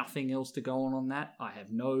nothing else to go on that. I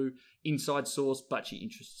have no inside source, but she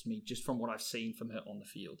interests me just from what I've seen from her on the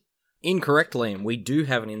field. Incorrect, Liam. We do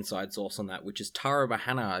have an inside source on that, which is Tara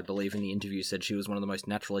Mahana, I believe, in the interview said she was one of the most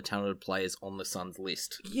naturally talented players on the Suns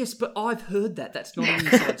list. Yes, but I've heard that. That's not an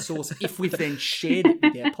inside source if we've then shared it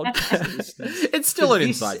with our podcast listeners. It's still an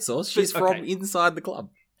inside source. She's from inside the club.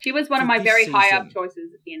 She was one of my very high-up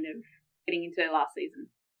choices at the end of getting into last season.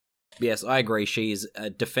 Yes, I agree. She's a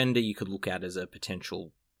defender you could look at as a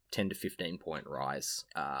potential 10 to 15 point rise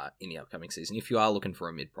in the upcoming season, if you are looking for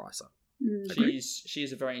a mid-pricer. She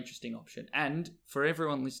is a very interesting option. And for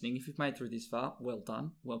everyone listening, if you've made through this far, well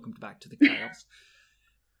done. Welcome back to the chaos.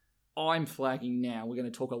 I'm flagging now, we're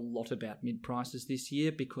going to talk a lot about mid-prices this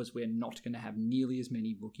year because we're not going to have nearly as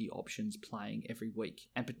many rookie options playing every week,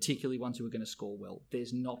 and particularly ones who are going to score well.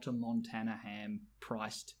 There's not a Montana Ham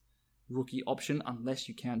priced rookie option unless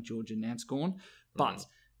you count Georgia Nanscorn, but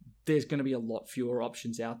there's going to be a lot fewer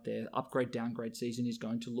options out there. Upgrade-downgrade season is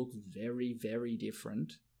going to look very, very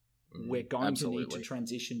different. We're going to need to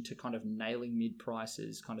transition to kind of nailing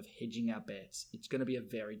mid-prices, kind of hedging our bets. It's going to be a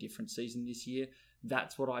very different season this year.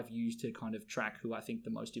 That's what I've used to kind of track who I think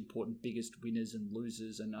the most important, biggest winners and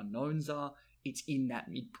losers and unknowns are. It's in that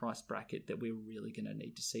mid-price bracket that we're really going to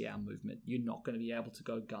need to see our movement. You're not going to be able to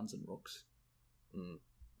go guns and rooks.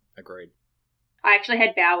 Agreed. I actually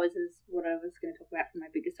had Bowers as what I was going to talk about for my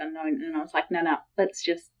biggest unknown, and I was like, no, let's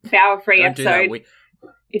just Bower-free episode.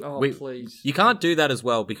 Please. You can't do that as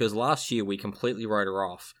well, because last year we completely wrote her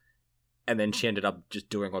off, and then she ended up just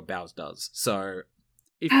doing what Bowers does. So,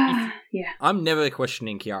 yeah. I'm never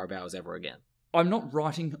questioning Kiara Bowers ever again. I'm not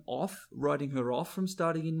writing her off from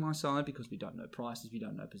starting in my side because we don't know prices, we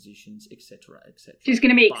don't know positions, etc., etc. She's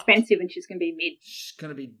going to be expensive and she's going to be mid. She's going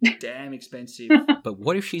to be damn expensive. But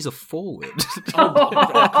what if she's a forward? Of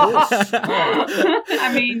course.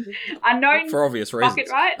 I mean, unknown for obvious reasons, bucket,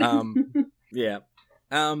 right? Yeah.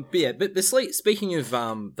 But speaking of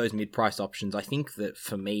those mid-priced options, I think that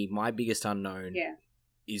for me, my biggest unknown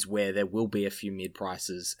is where there will be a few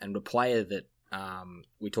mid-prices, and a player that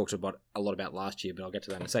we talked about a lot about last year, but I'll get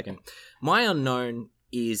to that in a second. My unknown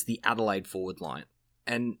is the Adelaide forward line,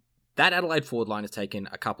 and that Adelaide forward line has taken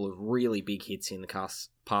a couple of really big hits in the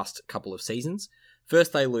past couple of seasons.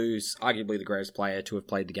 First, they lose arguably the greatest player to have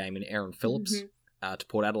played the game in Aaron Phillips to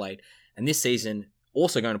Port Adelaide, and this season,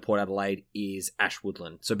 also going to Port Adelaide, is Ash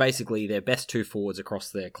Woodland. So basically, their best two forwards across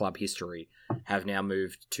their club history have now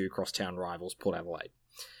moved to crosstown rivals Port Adelaide.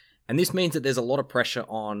 And this means that there's a lot of pressure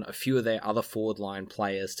on a few of their other forward line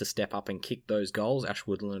players to step up and kick those goals. Ash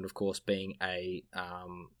Woodland, of course, being a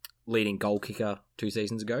leading goal kicker 2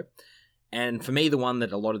 seasons ago. And for me, the one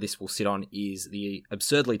that a lot of this will sit on is the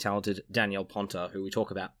absurdly talented Danielle Ponta, who we talk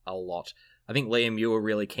about a lot. I think, Liam, you were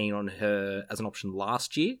really keen on her as an option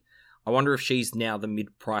last year. I wonder if she's now the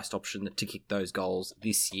mid-priced option to kick those goals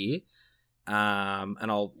this year. And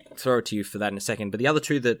I'll throw it to you for that in a second. But the other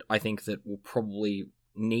two that I think that will probably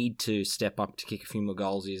need to step up to kick a few more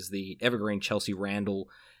goals is the evergreen Chelsea Randall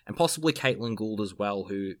and possibly Caitlin Gould as well,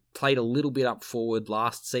 who played a little bit up forward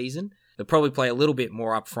last season. They'll probably play a little bit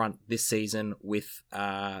more up front this season with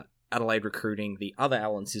Adelaide recruiting the other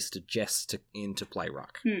Allen sister Jess into play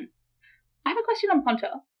ruck. I have a question on Ponta.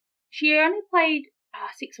 She only played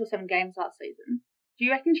 6 or 7 games last season. Do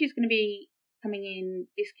you reckon she's going to be coming in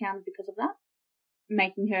discounted because of that,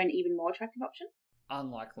 making her an even more attractive option?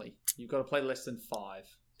 Unlikely. You've got to play less than 5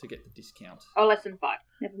 to get the discount. Oh, less than 5.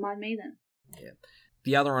 Never mind me then. Yeah.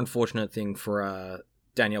 The other unfortunate thing for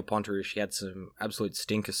Danielle Ponta is she had some absolute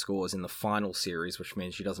stinker scores in the final series, which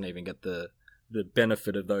means she doesn't even get the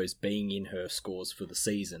benefit of those being in her scores for the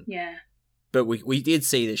season. Yeah. But we did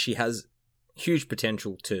see that she has huge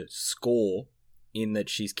potential to score, in that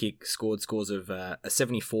she's scored scores of a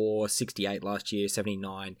 74, 68 last year,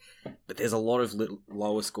 79, but there's a lot of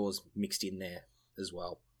lower scores mixed in there as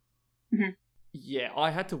well. Mm-hmm. Yeah,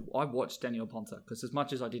 I watched Danielle Ponta because as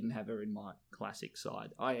much as I didn't have her in my classic side,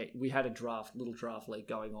 we had a little draft league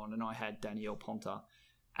going on, and I had Danielle Ponta,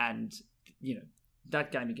 and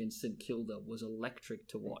that game against St Kilda was electric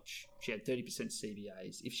to watch. She had 30%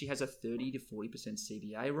 CBAs. If she has a 30 to 40%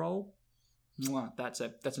 CBA role,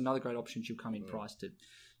 that's another great option. She'll come in priced to,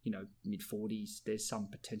 mid-40s. There's some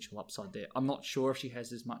potential upside there. I'm not sure if she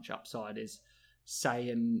has as much upside as, say,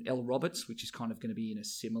 an Elle Roberts, which is kind of going to be in a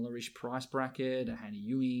similar-ish price bracket, a Hannah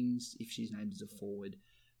Ewings, if she's named as a forward.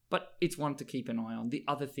 But it's one to keep an eye on. The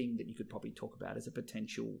other thing that you could probably talk about as a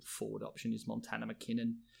potential forward option is Montana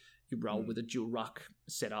McKinnon. You roll with a dual ruck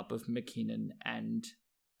setup of McKinnon and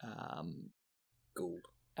Gould.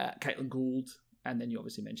 Caitlin Gould. And then you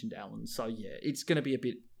obviously mentioned Allen. So, yeah, it's going to be a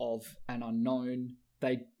bit of an unknown.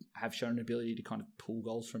 They have shown an ability to kind of pull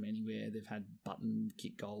goals from anywhere. They've had Button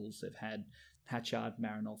kick goals. They've had Hatchard,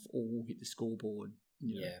 Marinoff all hit the scoreboard.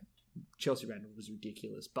 Chelsea Randall was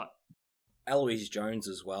ridiculous. But Eloise Jones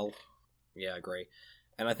as well. Yeah, I agree.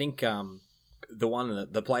 And I think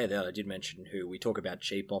the player that I did mention, who we talk about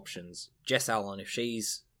cheap options, Jess Allen, if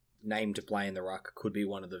she's named to play in the ruck, could be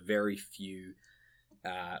one of the very few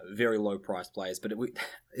very low priced players, but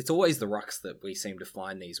it's always the rucks that we seem to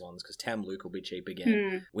find these ones, because Tam Luke will be cheap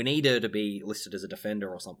again. We need her to be listed as a defender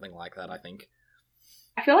or something like that, I think.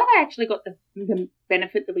 I feel like I actually got the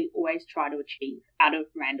benefit that we always try to achieve out of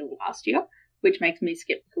Randall last year, which makes me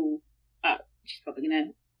sceptical. She's probably going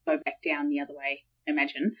to go back down the other way, I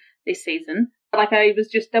imagine, this season. Like, I was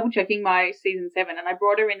just double checking my season 7, and I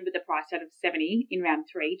brought her in with a price out of 70 in round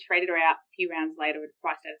 3, traded her out a few rounds later with a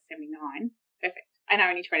price out of 79. Perfect. And I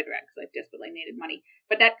only traded her out because I desperately needed money.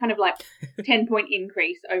 But that kind of 10-point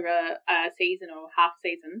increase over a season or half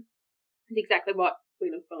season is exactly what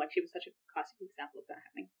we look for. She was such a classic example of that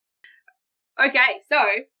happening. Okay, so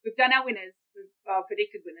we've done our winners. We've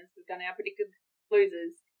predicted winners. We've done our predicted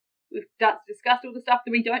losers. We've discussed all the stuff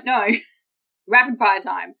that we don't know. Rapid fire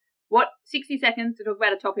time. 60 seconds to talk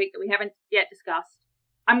about a topic that we haven't yet discussed.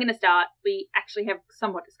 I'm going to start. We actually have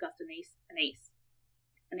somewhat discussed Anise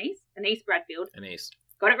Bradfield. Anise.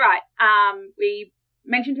 Got it right. We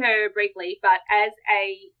mentioned her briefly, but as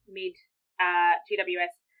a mid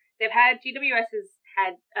GWS, GWS has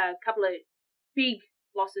had a couple of big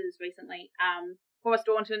losses recently. Forrest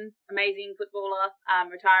Daunton, amazing footballer,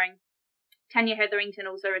 retiring. Tanya Hetherington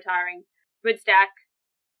also retiring. Woodstack.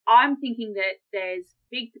 I'm thinking that there's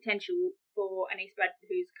big potential for Anise Bradford,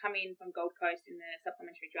 who's come in from Gold Coast in the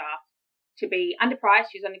supplementary draft, to be underpriced.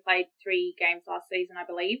 She's only played 3 games last season, I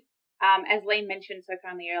believe. As Liam mentioned so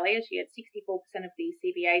kindly earlier, she had 64% of the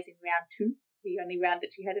CBAs in round 2, the only round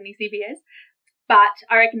that she had any CBAs. But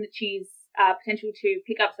I reckon that she's potential to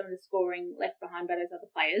pick up some of the scoring left behind by those other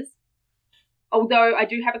players. Although I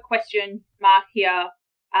do have a question mark here.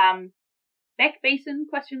 Beck Beeson,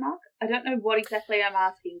 question mark? I don't know what exactly I'm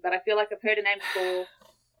asking, but I feel like I've heard a name before.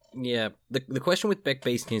 Yeah, the question with Beck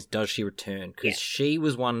Beeson is, does she return? Because she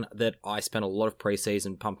was one that I spent a lot of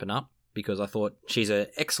preseason pumping up because I thought she's an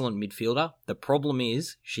excellent midfielder. The problem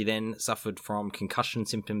is she then suffered from concussion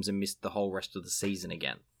symptoms and missed the whole rest of the season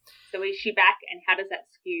again. So is she back, and how does that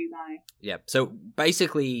skew my... Yeah, so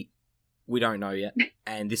basically we don't know yet,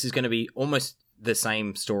 and this is going to be almost the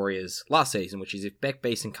same story as last season, which is if Beck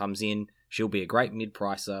Beeson comes in, she'll be a great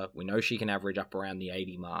mid-pricer. We know she can average up around the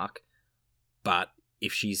 80 mark, but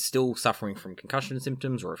if she's still suffering from concussion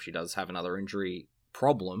symptoms or if she does have another injury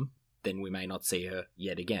problem, then we may not see her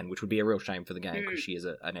yet again, which would be a real shame for the game because she is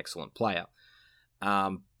an excellent player.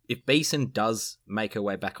 If Beeson does make her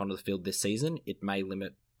way back onto the field this season, it may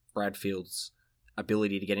limit Bradfield's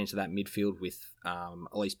ability to get into that midfield with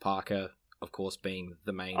Elise Parker, of course, being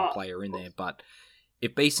the main player in there. But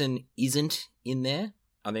if Beeson isn't in there,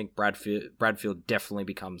 I think Bradfield definitely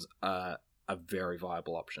becomes a very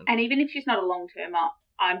viable option. And even if she's not a long-termer,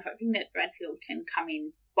 I'm hoping that Bradfield can come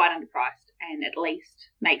in quite underpriced and at least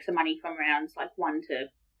make some money from rounds like 1 to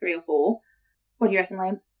 3 or 4. What do you reckon,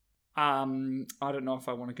 Liam? I don't know if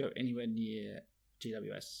I want to go anywhere near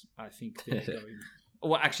GWS. I think they're going...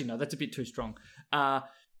 Well, actually, no, that's a bit too strong.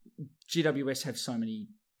 GWS have so many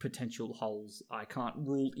potential holes. I can't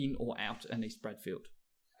rule in or out Anise Bradfield.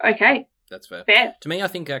 Okay. That's fair. Fair. To me,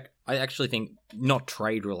 I actually think, not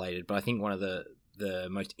trade related, but I think one of the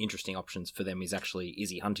most interesting options for them is actually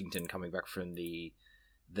Izzy Huntington coming back from the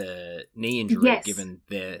knee injury. Yes. Given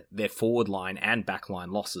their forward line and back line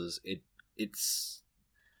losses, it's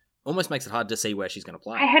almost makes it hard to see where she's going to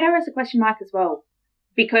play. I had her as a question mark as well,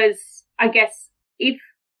 because I guess if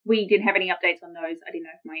we didn't have any updates on those, I didn't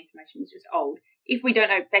know if my information was just old. If we don't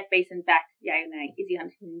know Beck Beeson back, yay or nay, Izzy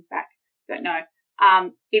Huntington back, don't know.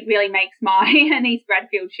 It really makes my Anise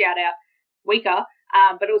Bradfield shout out weaker,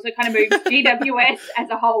 but also kind of moves GWS as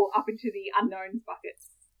a whole up into the unknowns bucket.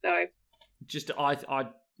 So, just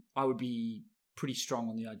I would be pretty strong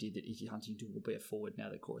on the idea that Izzy Huntington will be a forward now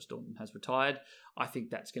that Cora Staunton has retired. I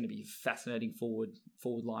think that's going to be a fascinating forward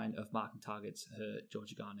line of marking targets.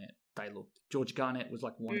 Georgia Garnett, Georgia Garnett was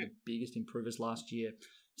like one of the biggest improvers last year.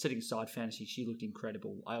 Setting aside fantasy, she looked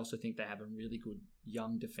incredible. I also think they have a really good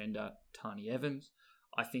young defender, Tani Evans.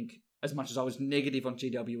 I think, as much as I was negative on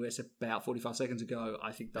GWS about 45 seconds ago,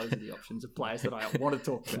 I think those are the options of players that I want to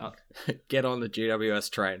talk about. Get on the GWS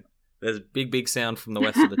train. There's a big sound from the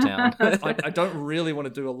west of the town. I don't really want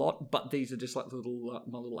to do a lot, but these are just like my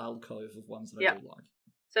little alcove of ones that I do like.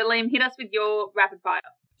 So, Liam, hit us with your rapid fire.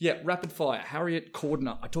 Yeah, rapid fire. Harriet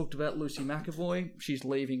Cordner. I talked about Lucy McAvoy. She's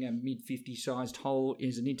leaving a mid-50 sized hole,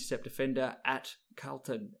 is an intercept defender at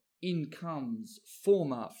Carlton. In comes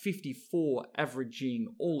former 54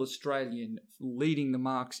 averaging All-Australian, leading the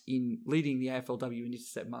AFLW in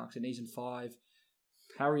intercept marks in season 5,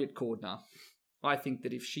 Harriet Cordner. I think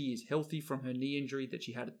that if she is healthy from her knee injury that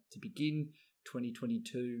she had to begin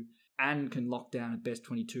 2022 and can lock down a best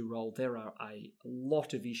 22 role, there are a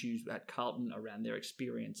lot of issues at Carlton around their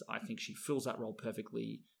experience. I think she fills that role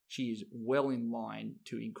perfectly. She is well in line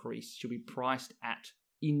to increase. She'll be priced at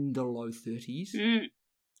in the low 30s.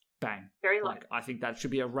 Bang. Very low. Like, I think that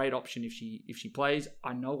should be a great option if she plays.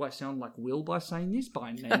 I know I sound like Will by saying this,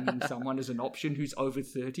 by naming someone as an option who's over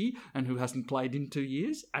 30 and who hasn't played in 2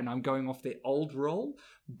 years, and I'm going off their old role,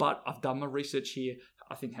 but I've done my research here.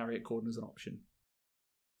 I think Harriet Cordner is an option.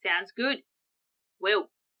 Sounds good. Will.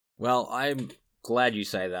 Well, I'm glad you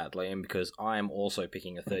say that, Liam, because I am also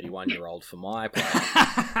picking a 31-year-old for my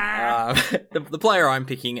player. The player I'm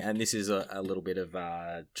picking, and this is a little bit of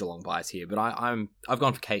Geelong bias here, but I've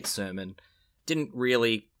gone for Kate Sermon. Didn't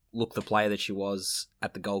really look the player that she was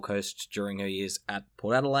at the Gold Coast during her years at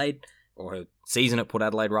Port Adelaide, or her season at Port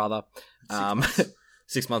Adelaide, rather.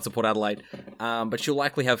 6 months at Port Adelaide. But she'll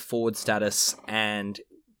likely have forward status and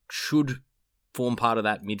should form part of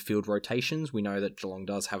that midfield rotations. We know that Geelong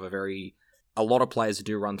does have a lot of players who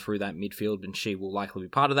do run through that midfield, and she will likely be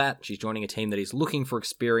part of that. She's joining a team that is looking for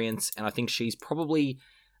experience, and I think she's probably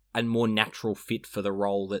a more natural fit for the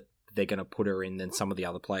role that they're going to put her in than some of the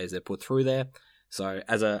other players they put through there. So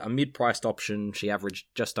as a mid-priced option, she averaged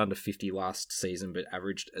just under 50 last season, but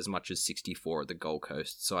averaged as much as 64 at the Gold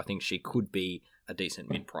Coast. So I think she could be a decent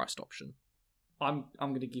mid-priced option. I'm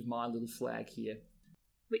going to give my little flag here.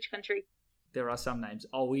 Which country? There are some names.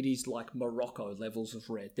 Oh, it is like Morocco levels of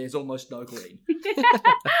red. There's almost no green. I didn't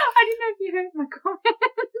know if you heard my comment.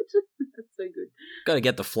 That's so good. Got to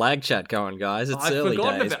get the flag chat going, guys. It's I'd early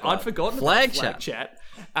days. I'd forgotten flag about chat. flag chat.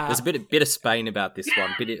 There's a bit of Spain about this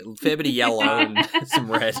one. Fair bit of yellow and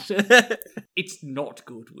some red. It's not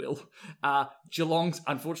good, Will.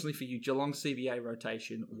 Unfortunately for you, Geelong's CBA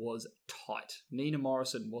rotation was tight. Nina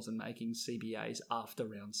Morrison wasn't making CBAs after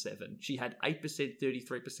round 7. She had 8%,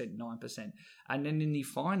 33%, 9%. And then in the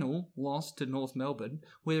final, lost to North Melbourne,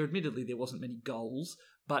 where admittedly there wasn't many goals,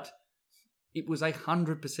 but it was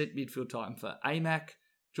 100% midfield time for Amac,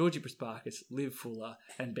 Georgie Prasparkas, Liv Fuller,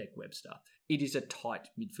 and Beck Webster. It is a tight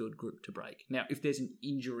midfield group to break. Now, if there's an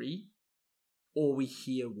injury, or we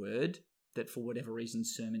hear word that for whatever reason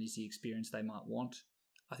Sermon is the experience they might want,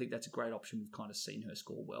 I think that's a great option. We've kind of seen her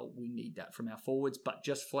score well. We need that from our forwards, but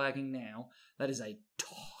just flagging now, that is a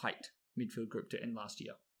tight midfield group to end last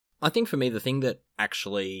year. I think for me, the thing that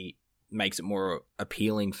actually makes it more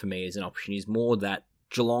appealing for me as an option is more that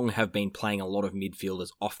Geelong have been playing a lot of midfielders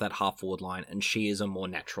off that half-forward line, and she is a more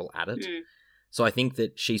natural at it. So I think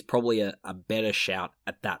that she's probably a better shout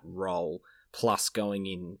at that role, plus going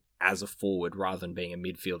in as a forward rather than being a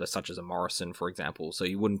midfielder, such as a Morrison, for example. So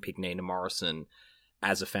you wouldn't pick Nina Morrison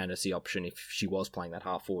as a fantasy option if she was playing that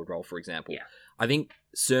half-forward role, for example. Yeah. I think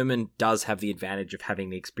Sermon does have the advantage of having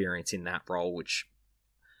the experience in that role, which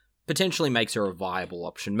potentially makes her a viable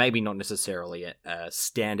option. Maybe not necessarily a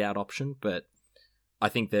standout option, but I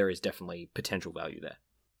think there is definitely potential value there.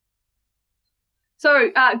 So,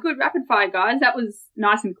 good rapid fire, guys. That was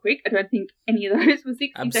nice and quick. I don't think any of those were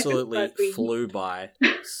 60 Absolutely seconds. Absolutely flew by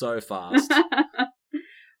so fast.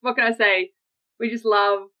 What can I say? We just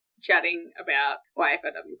love chatting about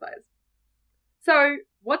AFLW players. So,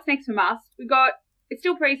 what's next from us? It's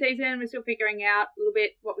still preseason. We're still figuring out a little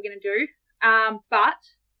bit what we're going to do. But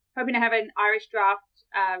hoping to have an Irish draft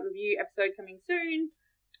review episode coming soon.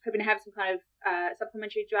 Hoping to have some kind of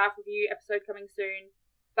supplementary draft review episode coming soon.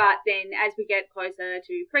 But then as we get closer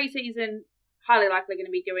to preseason, highly likely going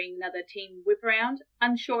to be doing another team whip around.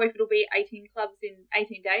 Unsure if it'll be 18 clubs in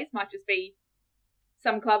 18 days. Might just be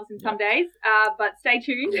some clubs in some days. But stay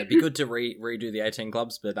tuned. Yeah, it'd be good to redo the 18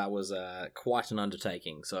 clubs, but that was quite an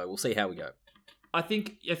undertaking. So we'll see how we go. I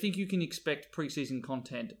think you can expect preseason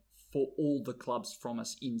content for all the clubs from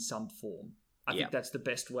us in some form. I think that's the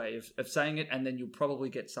best way of saying it, and then you'll probably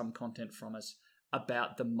get some content from us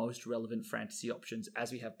about the most relevant fantasy options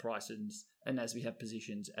as we have prices and as we have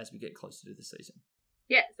positions as we get closer to the season.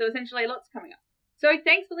 Yeah, so essentially lots coming up. So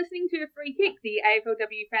thanks for listening to Free Kick, the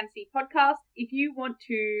AFLW Fantasy Podcast. If you want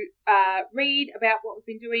to read about what we've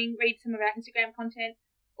been doing, read some of our Instagram content,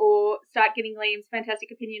 or start getting Liam's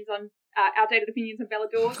fantastic opinions on outdated opinions on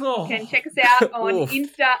Bellador, you can check us out on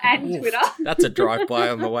Insta and Twitter. That's a drive-by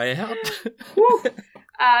on the way out.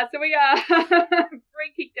 So we are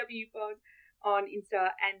Free Kick W Pod on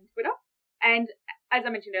Insta and Twitter. And as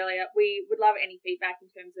I mentioned earlier, we would love any feedback in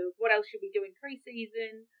terms of what else should we do in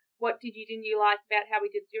pre-season, what didn't you like about how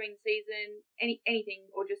we did during the season, anything,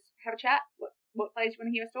 or just have a chat, what players you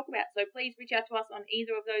want to hear us talk about. So please reach out to us on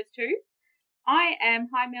either of those two. I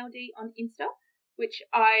am Hi Melody on Insta, which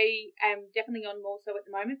I am definitely on more so at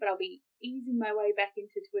the moment, but I'll be easing my way back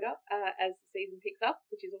into Twitter as the season picks up,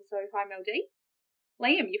 which is also Hi Melody.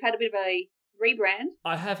 Liam, you've had a bit of a rebrand.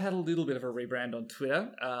 I have had a little bit of a rebrand on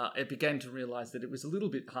Twitter. I began to realise that it was a little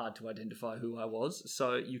bit hard to identify who I was,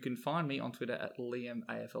 so you can find me on Twitter at Liam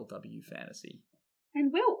AFLW Fantasy.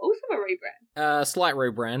 And Will, also a rebrand. Slight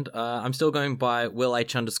rebrand. I'm still going by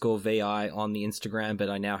WillH_VI on the Instagram, but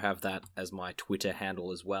I now have that as my Twitter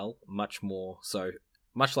handle as well. Much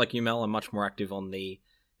like you, Mel, I'm much more active on the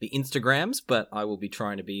Instagrams, but I will be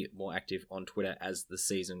trying to be more active on Twitter as the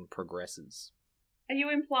season progresses. Are you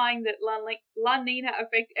implying that La Nina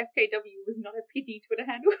Effect FKW was not a pithy Twitter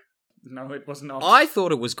handle? No, it was not. I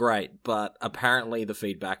thought it was great, but apparently the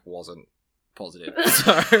feedback wasn't positive.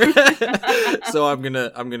 So I'm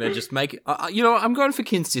gonna just make it. I'm going for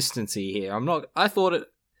consistency here. I thought it.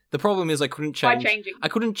 The problem is I couldn't change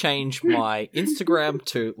my Instagram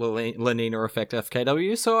to La Nina Effect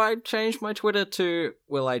FKW, so I changed my Twitter to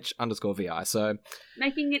WillH_VI. So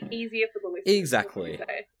making it easier for the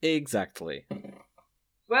listeners. Exactly.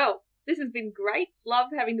 Well, this has been great. Love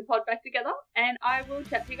having the pod back together, and I will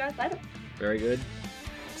chat to you guys later. Very good.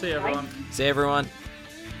 See you, everyone. Bye. See you, everyone.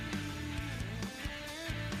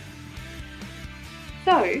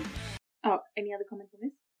 So, any other comments on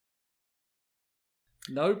this?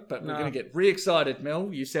 No, but we're going to get re-excited,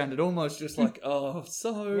 Mel. You sounded almost just like, I'm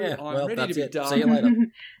ready to be done. See you later.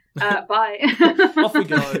 Bye. Off we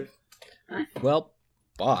go. Well,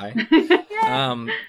 bye.